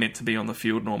of where they're meant to be on the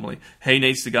field normally. He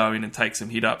needs to go in and take some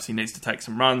hit-ups. He needs to take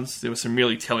some runs. There were some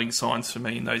really telling signs for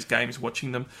me in those games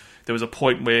watching them. There was a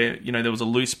point where, there was a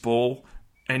loose ball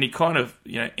and he kind of,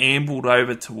 ambled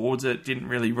over towards it, didn't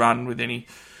really run with any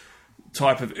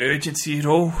type of urgency at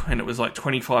all, and it was like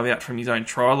 25 out from his own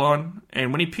try line.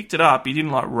 And when he picked it up, he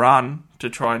didn't run to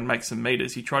try and make some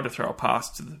meters. He tried to throw a pass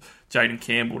to Jaden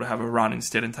Campbell to have a run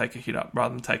instead and take a hit up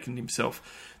rather than taking it himself.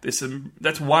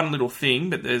 That's one little thing,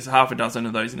 but there's half a dozen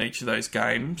of those in each of those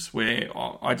games where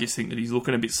I just think that he's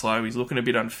looking a bit slow, he's looking a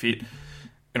bit unfit,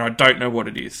 and I don't know what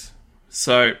it is.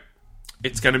 So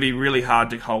it's going to be really hard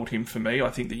to hold him for me. I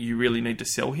think that you really need to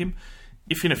sell him.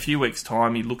 If in a few weeks'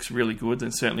 time he looks really good,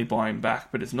 then certainly buy him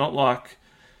back. But it's not like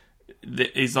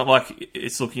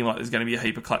it's looking like there's going to be a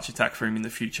heap of clutch attack for him in the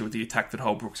future with the attack that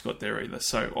Holbrook's got there either.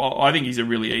 So I think he's a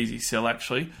really easy sell,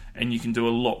 actually, and you can do a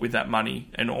lot with that money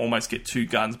and almost get two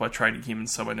guns by trading him and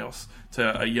someone else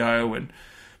to a Yo and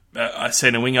a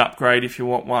centre wing upgrade if you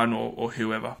want one, or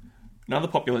whoever. Another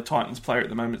popular Titans player at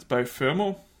the moment is Beau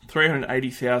Fermor,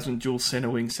 380,000 dual centre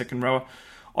wing second rower.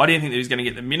 I didn't think that he was going to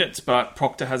get the minutes, but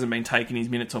Proctor hasn't been taking his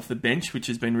minutes off the bench, which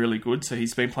has been really good. So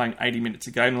he's been playing 80 minutes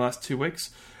a game in the last 2 weeks.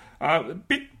 A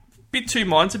bit two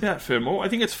minds about Fermor. I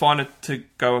think it's fine to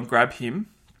go and grab him,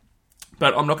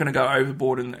 but I'm not going to go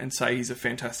overboard and say he's a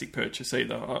fantastic purchase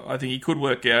either. I think he could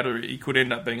work out, or he could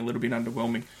end up being a little bit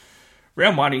underwhelming.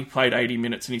 Round 1, he played 80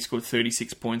 minutes and he scored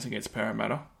 36 points against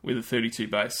Parramatta with a 32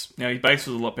 base. Now, his base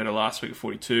was a lot better last week at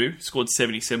 42. Scored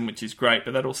 77, which is great,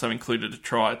 but that also included a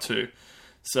try too.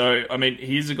 So, I mean,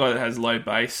 he's a guy that has low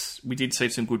base. We did see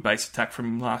some good base attack from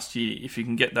him last year. If you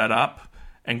can get that up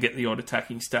and get the odd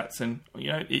attacking stats, and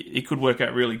it could work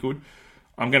out really good.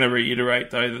 I'm going to reiterate,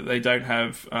 though, that they don't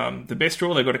have the best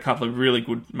draw. They've got a couple of really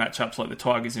good matchups, like the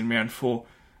Tigers in round 4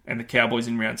 and the Cowboys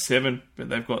in round 7. But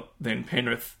they've got then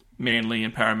Penrith, Manly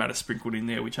and Parramatta sprinkled in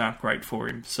there, which aren't great for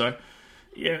him. So,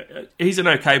 yeah, he's an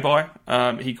okay buy.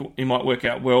 He might work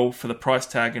out well for the price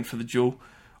tag and for the dual.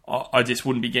 I just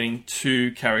wouldn't be getting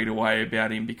too carried away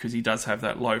about him because he does have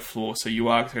that low floor. So you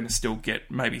are going to still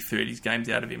get maybe 30s games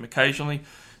out of him occasionally.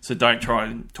 So don't try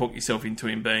and talk yourself into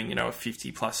him being, a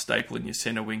 50-plus staple in your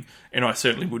centre wing. And I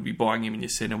certainly would be buying him in your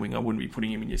centre wing. I wouldn't be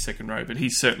putting him in your second row. But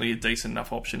he's certainly a decent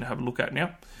enough option to have a look at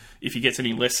now. If he gets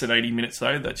any less than 80 minutes,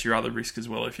 though, that's your other risk as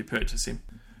well if you purchase him.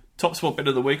 Top Sport bet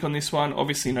of the week on this one.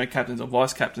 Obviously no captains or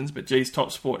vice-captains, but geez,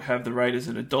 Top Sport have the Raiders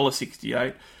at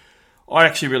 $1.68. I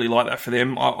actually really like that for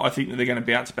them. I think that they're going to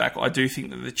bounce back. I do think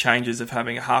that the changes of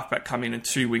having a halfback come in and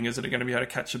two wingers that are going to be able to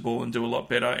catch the ball and do a lot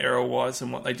better error-wise than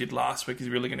what they did last week is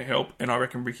really going to help. And I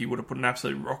reckon Ricky would have put an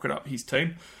absolute rocket up his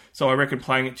team. So I reckon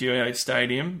playing at GIA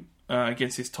Stadium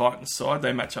against this Titans side,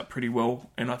 they match up pretty well.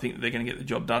 And I think that they're going to get the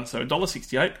job done. So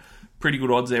 $1.68, pretty good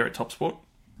odds there at Top Sport.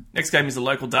 Next game is the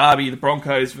local derby, the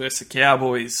Broncos versus the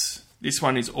Cowboys. This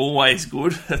one is always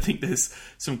good. I think there's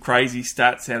some crazy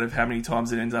stats out of how many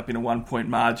times it ends up in a 1-point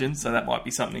margin. So that might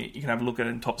be something you can have a look at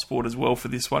in Top Sport as well for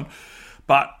this one.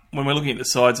 But when we're looking at the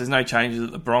sides, there's no changes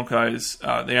at the Broncos.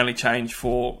 The only change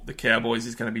for the Cowboys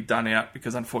is going to be done out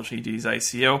because unfortunately he did his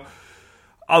ACL.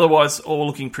 Otherwise, all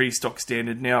looking pretty stock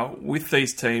standard. Now, with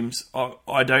these teams,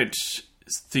 I don't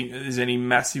think there's any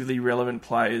massively relevant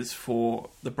players for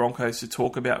the Broncos to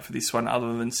talk about for this one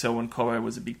other than Selwyn Cobbo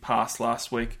was a big pass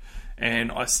last week.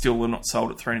 And I still will not sold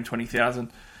at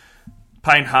 320,000.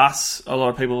 Payne Haas, a lot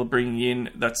of people are bringing in.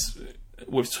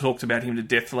 We've talked about him to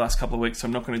death the last couple of weeks, so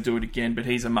I'm not going to do it again. But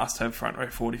he's a must-have front row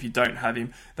forward. If you don't have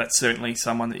him, that's certainly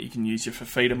someone that you can use your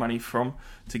feeder money from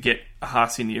to get a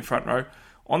Haas into your front row.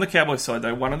 On the Cowboys side,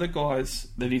 though, one of the guys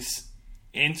that is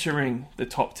entering the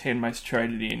top 10 most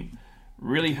traded in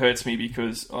really hurts me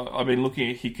because I've been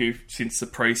looking at Hiku since the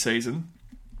preseason,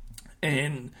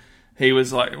 and he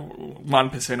was like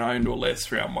 1% owned or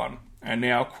less round 1. And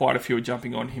now quite a few are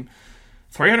jumping on him.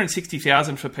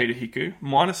 360,000 for Peter Hiku,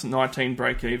 minus 19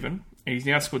 break even. And he's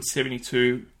now scored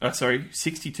 62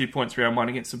 points round 1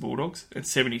 against the Bulldogs and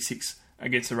 76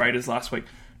 against the Raiders last week.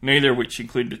 Neither of which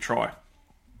included a try.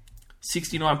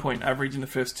 69-point average in the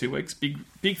first 2 weeks.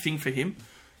 Big thing for him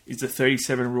is the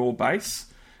 37 raw base.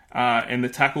 And the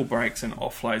tackle breaks and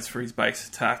offloads for his base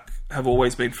attack have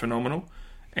always been phenomenal.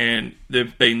 And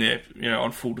they've been there,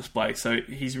 on full display. So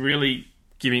he's really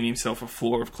giving himself a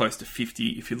floor of close to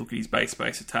 50 if you look at his base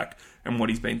attack and what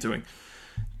he's been doing.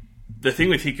 the thing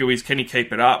with Hiku is, can he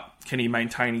keep it up? Can he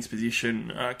maintain his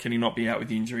position? Can he not be out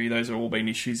with injury? Those have all been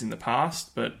issues in the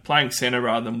past. But playing centre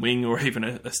rather than wing, or even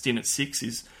a stint at 6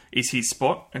 is his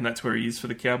spot, and that's where he is for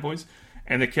the Cowboys.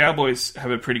 And the Cowboys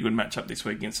have a pretty good matchup this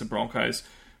week against the Broncos.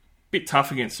 Bit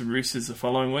tough against the Roosters the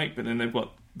following week, but then they've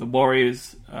got the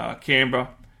Warriors, Canberra,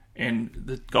 and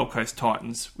the Gold Coast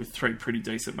Titans with 3 pretty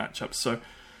decent matchups. So,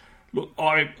 look,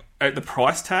 at the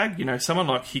price tag, someone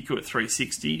like Hiku at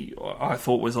 $360, I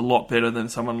thought was a lot better than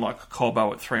someone like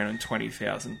Colbo at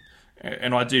 $320,000.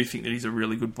 And I do think that he's a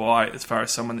really good buy as far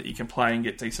as someone that you can play and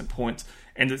get decent points,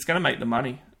 and it's going to make the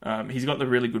money. He's got the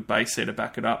really good base there to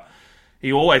back it up.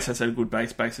 He always has a good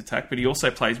base attack, but he also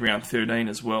plays round 13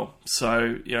 as well.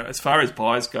 So, as far as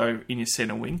buys go in your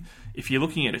centre wing, if you're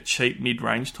looking at a cheap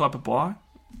mid-range type of buy,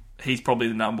 he's probably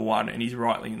the number one, and he's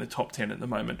rightly in the top 10 at the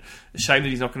moment. A shame that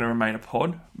he's not going to remain a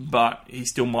pod, but he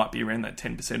still might be around that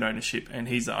 10% ownership, and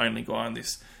he's the only guy on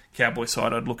this Cowboy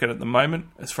side I'd look at the moment.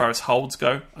 As far as holds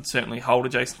go, I'd certainly hold a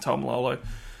Jason Taumalolo.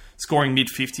 Scoring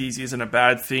mid-50s isn't a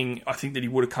bad thing. I think that he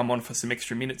would have come on for some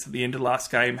extra minutes at the end of last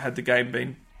game had the game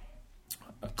been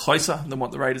closer than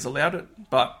what the Raiders allowed it,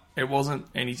 but it wasn't,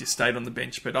 and he just stayed on the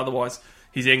bench. But otherwise,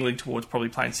 he's angling towards probably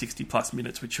playing 60-plus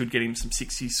minutes, which should get him some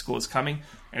 60 scores coming.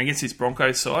 And against this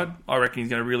Broncos side, I reckon he's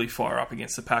going to really fire up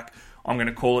against the pack. I'm going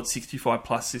to call it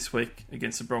 65-plus this week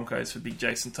against the Broncos for big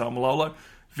Jason Taumalolo.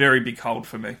 Very big hold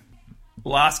for me.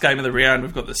 Last game of the round,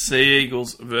 we've got the Sea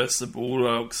Eagles versus the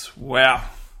Bulldogs. Wow.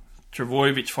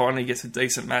 Trbojevic finally gets a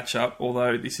decent matchup,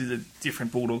 although this is a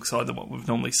different Bulldog side than what we've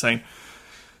normally seen.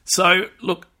 So,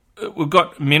 look, we've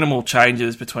got minimal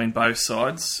changes between both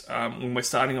sides. When we're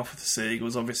starting off with the Sea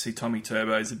Eagles, obviously Tommy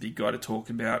Turbo is a big guy to talk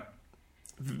about.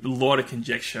 A lot of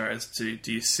conjecture as to,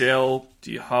 do you sell,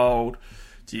 do you hold,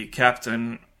 do you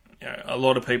captain? A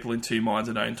lot of people in two minds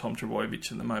that own Tom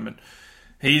Trbojevic at the moment.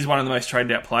 He's one of the most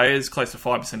traded out players. Close to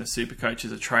 5% of super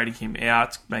coaches are trading him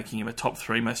out, making him a top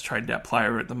 3 most traded out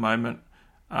player at the moment.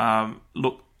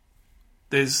 Look,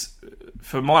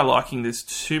 for my liking, there's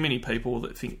too many people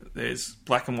that think that there's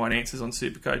black and white answers on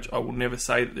Supercoach. I will never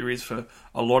say that there is for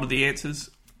a lot of the answers.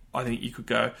 I think you could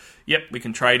go, yep, we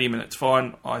can trade him and it's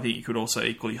fine. I think you could also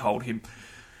equally hold him.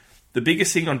 The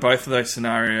biggest thing on both of those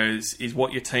scenarios is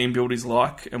what your team build is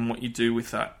like and what you do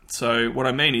with that. So what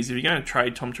I mean is, if you're going to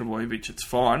trade Tom Trbojevic, it's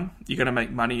fine. You're going to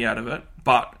make money out of it,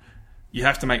 but you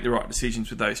have to make the right decisions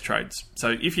with those trades.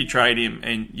 So if you trade him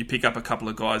and you pick up a couple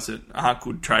of guys that aren't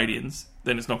good trade-ins,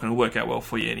 then it's not going to work out well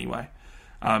for you anyway.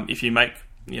 If you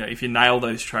nail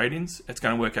those trade-ins, it's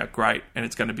going to work out great, and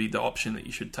it's going to be the option that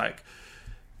you should take.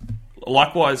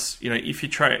 Likewise,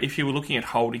 if you were looking at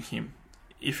holding him,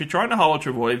 if you're trying to hold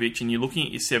Trbojevic and you're looking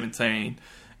at your 17,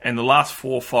 and the last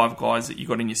 4 or 5 guys that you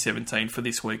got in your 17 for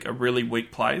this week are really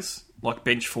weak players, like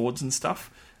bench forwards and stuff,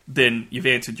 then you've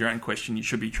answered your own question. You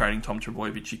should be trading Tom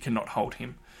Trbojevic. You cannot hold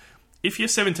him. If your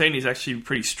 17 is actually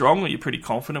pretty strong, or you're pretty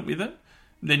confident with it,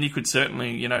 then you could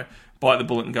certainly, bite the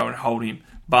bullet and go and hold him.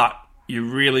 But you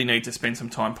really need to spend some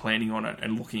time planning on it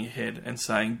and looking ahead and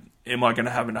saying, am I going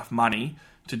to have enough money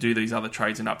to do these other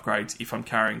trades and upgrades if I'm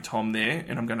carrying Tom there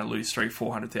and I'm going to lose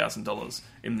 $400,000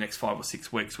 in the next 5 or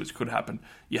 6 weeks, which could happen.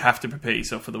 You have to prepare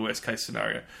yourself for the worst case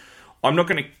scenario. I'm not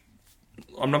going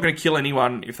to kill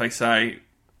anyone if they say,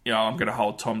 I'm going to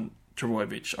hold Tom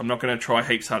Trbojevic. I'm not going to try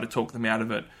heaps hard to talk them out of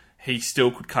it. He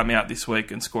still could come out this week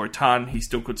and score a ton. He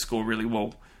still could score really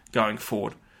well going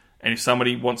forward. And if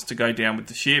somebody wants to go down with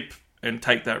the ship and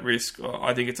take that risk,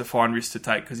 I think it's a fine risk to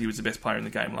take because he was the best player in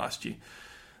the game last year.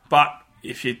 But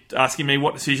if you're asking me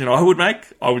what decision I would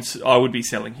make, I would be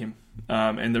selling him.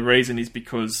 And the reason is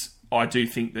because I do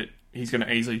think that he's going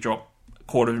to easily drop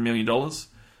 $250,000.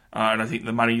 And I think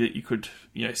the money that you could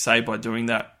save by doing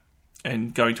that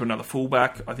and going to another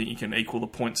fullback, I think you can equal the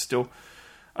points still.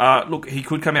 Look, he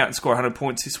could come out and score 100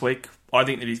 points this week. I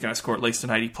think that he's going to score at least an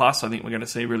 80+. I think we're going to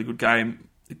see a really good game.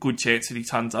 A good chance that he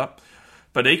tons up.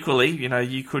 But equally,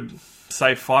 you could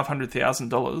save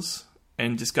 $500,000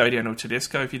 and just go down to a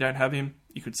Tedesco if you don't have him.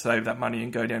 You could save that money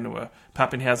and go down to a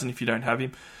Pappenhausen if you don't have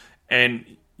him.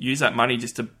 And use that money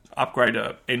just to upgrade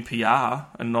a NPR,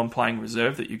 a non-playing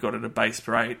reserve that you got at a base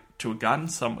rate, to a gun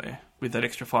somewhere with that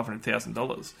extra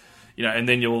 $500,000. And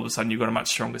then all of a sudden you've got a much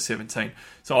stronger 17.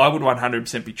 So I would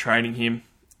 100% be trading him.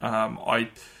 I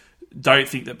don't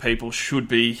think that people should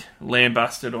be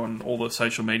lambasted on all the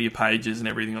social media pages and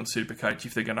everything on Supercoach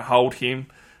if they're going to hold him,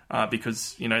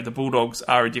 because the Bulldogs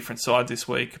are a different side this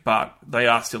week, but they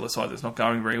are still a side that's not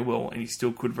going very well, and he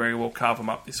still could very well carve them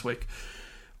up this week.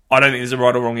 I don't think there's a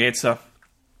right or wrong answer.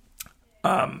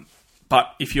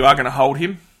 But if you are going to hold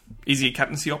him, is he a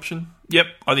captaincy option? Yep,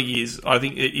 I think he is. I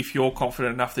think if you're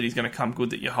confident enough that he's going to come good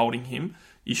that you're holding him,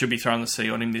 you should be throwing the C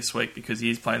on him this week because he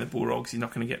is playing the Bulldogs. He's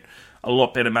not going to get a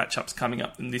lot better matchups coming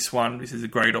up than this one. This is a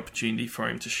great opportunity for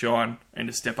him to shine and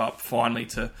to step up finally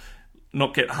to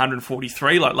not get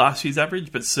 143 like last year's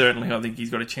average, but certainly I think he's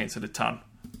got a chance at a ton.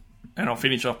 And I'll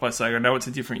finish off by saying I know it's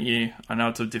a different year. I know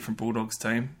it's a different Bulldogs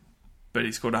team, but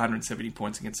he scored 170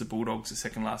 points against the Bulldogs the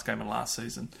second last game of last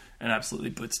season and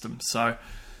absolutely blitzed them. So,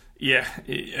 yeah,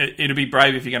 it'll be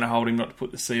brave if you're going to hold him not to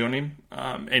put the C on him.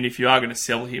 And if you are going to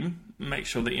sell him, make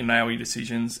sure that you nail your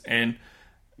decisions and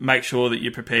make sure that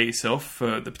you prepare yourself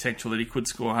for the potential that he could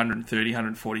score 130,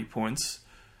 140 points,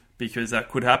 because that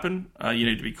could happen. You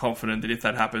need to be confident that if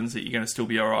that happens, that you're going to still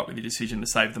be all right with your decision to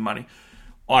save the money.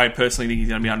 I personally think he's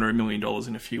going to be under $1 million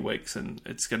in a few weeks, and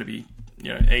it's going to be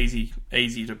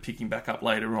easy to pick him back up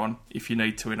later on if you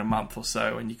need to in a month or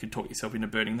so, and you can talk yourself into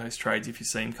burning those trades if you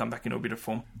see him come back into a bit of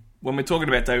form. When we're talking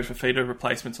about David Fifita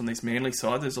replacements on this Manly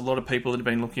side, there's a lot of people that have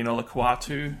been looking at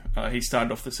Olakau'atu. He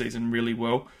started off the season really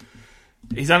well.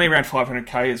 He's only around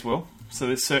 500k as well, so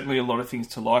there's certainly a lot of things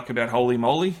to like about Holy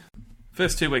Moly.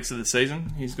 First 2 weeks of the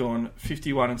season, he's gone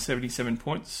 51 and 77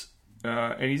 points,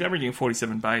 and he's averaging a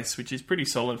 47 base, which is pretty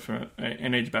solid for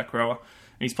an edge back rower.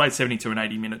 And he's played 72 and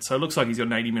 80 minutes, so it looks like he's got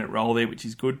an 80-minute role there, which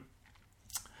is good.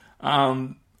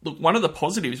 Look, one of the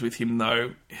positives with him,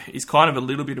 though, is kind of a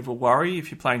little bit of a worry if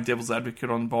you're playing devil's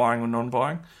advocate on buying or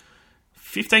non-buying.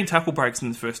 15 tackle breaks in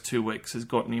the first 2 weeks has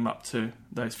gotten him up to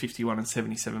those 51 and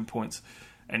 77 points.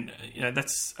 And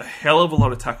that's a hell of a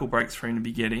lot of tackle breaks for him to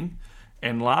be getting.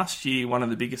 And last year, one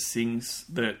of the biggest things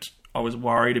that I was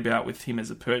worried about with him as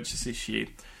a purchase this year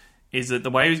is that the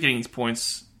way he was getting his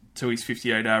points to his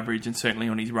 58 average, and certainly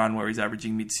on his run where he's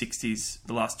averaging mid-60s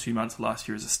the last 2 months of last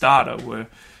year as a starter, where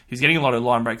he's getting a lot of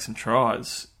line breaks and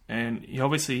tries, and he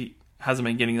obviously hasn't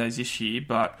been getting those this year,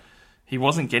 but he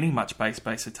wasn't getting much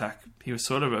base attack. He was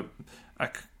sort of a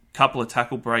couple of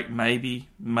tackle break, maybe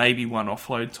one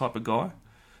offload type of guy,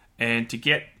 and to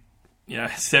get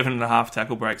 7.5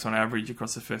 tackle breaks on average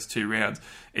across the first 2 rounds,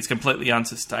 it's completely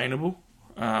unsustainable.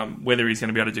 Whether he's going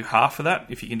to be able to do half of that,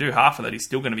 if he can do half of that, he's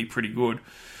still going to be pretty good.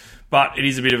 But it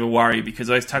is a bit of a worry because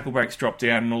those tackle breaks drop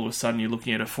down and all of a sudden you're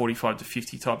looking at a 45 to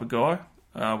 50 type of guy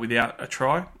without a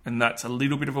try, and that's a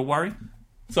little bit of a worry.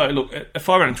 So look, at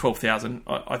 512,000,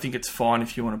 I think it's fine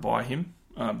if you want to buy him,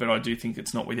 but I do think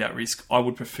it's not without risk. I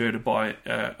would prefer to buy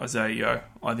Isaiah Yeo.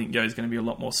 I think Yeo's going to be a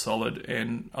lot more solid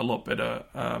and a lot better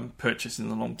purchase in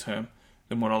the long term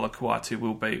than what Olakau'atu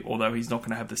will be, although he's not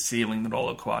going to have the ceiling that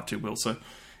Olakau'atu will. So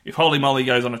if Holy Moly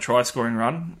goes on a try-scoring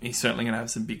run, he's certainly going to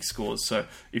have some big scores. So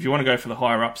if you want to go for the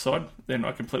higher upside, then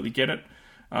I completely get it.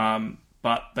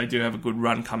 But they do have a good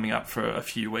run coming up for a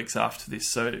few weeks after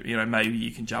this. So, maybe you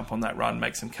can jump on that run,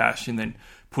 make some cash, and then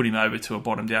put him over to a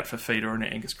bottomed-out Fifita or an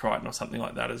Angus Crichton or something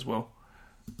like that as well.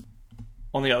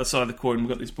 On the other side of the coin, we've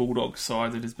got this Bulldogs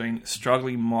side that has been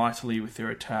struggling mightily with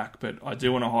their attack, but I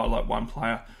do want to highlight one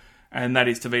player, and that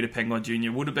is Tavita Pengai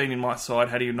Jr. Would have been in my side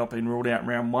had he not been ruled out in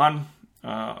round 1.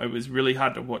 It was really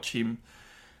hard to watch him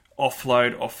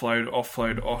offload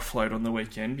on the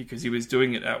weekend because he was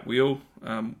doing it at will.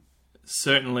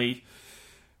 Certainly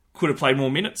could have played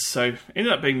more minutes, so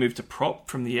ended up being moved to prop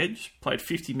from the edge, played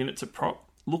 50 minutes at prop,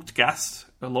 looked gassed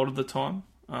a lot of the time,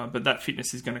 but that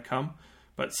fitness is going to come.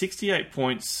 But 68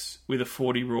 points with a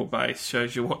 40 raw base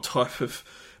shows you what type of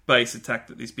base attack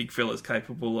that this big fella is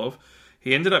capable of.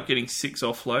 He ended up getting 6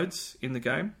 offloads in the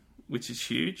game, which is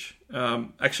huge.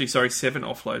 7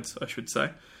 offloads, I should say.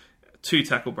 2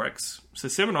 tackle breaks. So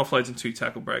 7 offloads and 2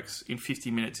 tackle breaks in 50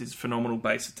 minutes is phenomenal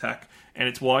base attack, and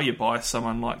it's why you buy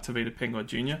someone like Tavita Pengai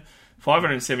Jr.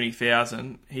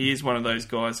 570,000, he is one of those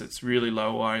guys that's really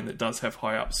low owned, that does have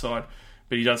high upside,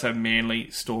 but he does have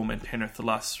Manly, Storm and Penrith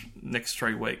the next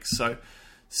 3 weeks. So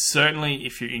certainly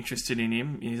if you're interested in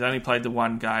him, he's only played the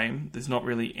 1 game. There's not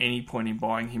really any point in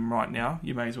buying him right now.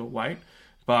 You may as well wait.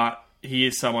 But he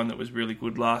is someone that was really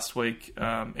good last week,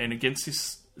 and against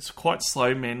this quite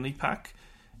slow Manly pack,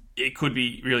 it could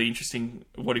be really interesting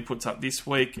what he puts up this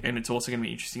week, and it's also going to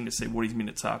be interesting to see what his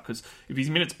minutes are, because if his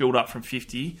minutes build up from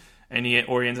 50 and he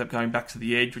ends up going back to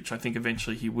the edge, which I think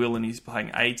eventually he will, and he's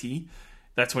playing 80,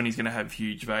 that's when he's going to have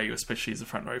huge value, especially as a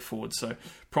front row forward. So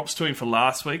props to him for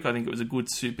last week. I think it was a good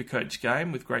Supercoach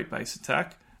game with great base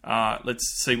attack.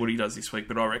 Let's see what he does this week,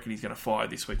 but I reckon he's going to fire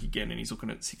this week again, and he's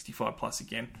looking at 65 plus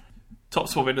again. Top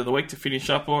 12 end of the week to finish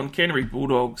up on. Canterbury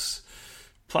Bulldogs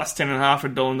plus 10.5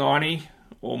 at $1.90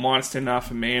 or minus 10.5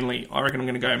 for Manly. I reckon I'm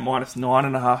going to go minus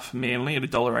 9.5 for Manly at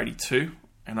 $1.82.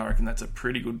 And I reckon that's a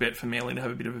pretty good bet for Manly to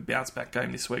have a bit of a bounce-back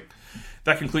game this week.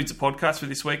 That concludes the podcast for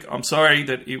this week. I'm sorry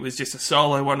that it was just a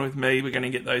solo one with me. We're going to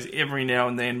get those every now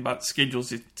and then, but schedules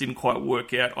just didn't quite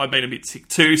work out. I've been a bit sick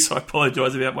too, so I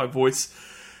apologise about my voice.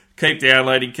 Keep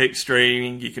downloading, keep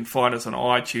streaming. You can find us on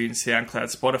iTunes,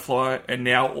 SoundCloud, Spotify, and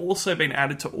now also been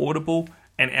added to Audible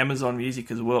and Amazon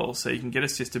Music as well. So you can get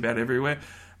us just about everywhere.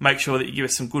 Make sure that you give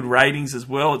us some good ratings as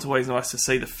well. It's always nice to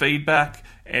see the feedback.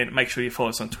 And make sure you follow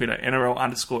us on Twitter,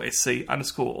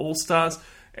 NRL_SC_All-Stars.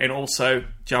 And also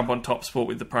jump on Top Sport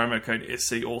with the promo code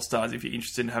SC All-Stars if you're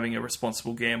interested in having a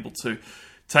responsible gamble too.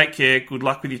 Take care. Good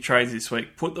luck with your trades this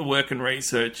week. Put the work and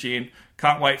research in.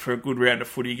 Can't wait for a good round of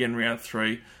footy again, round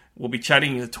 3. We'll be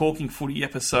chatting in the Talking Footy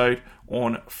episode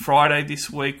on Friday this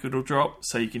week. It'll drop,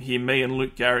 so you can hear me and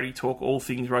Luke Garrity talk all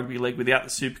things rugby league without the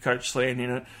Supercoach slant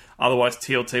in it. Otherwise,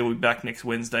 TLT will be back next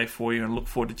Wednesday for you, and I look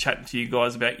forward to chatting to you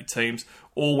guys about your teams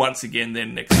all once again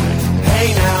then next week.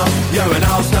 Hey now, you're an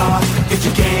all-star. Get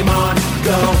your game on,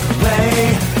 go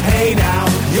play. Hey now,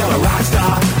 you're a rock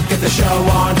star. Get the show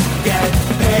on, get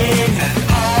paid.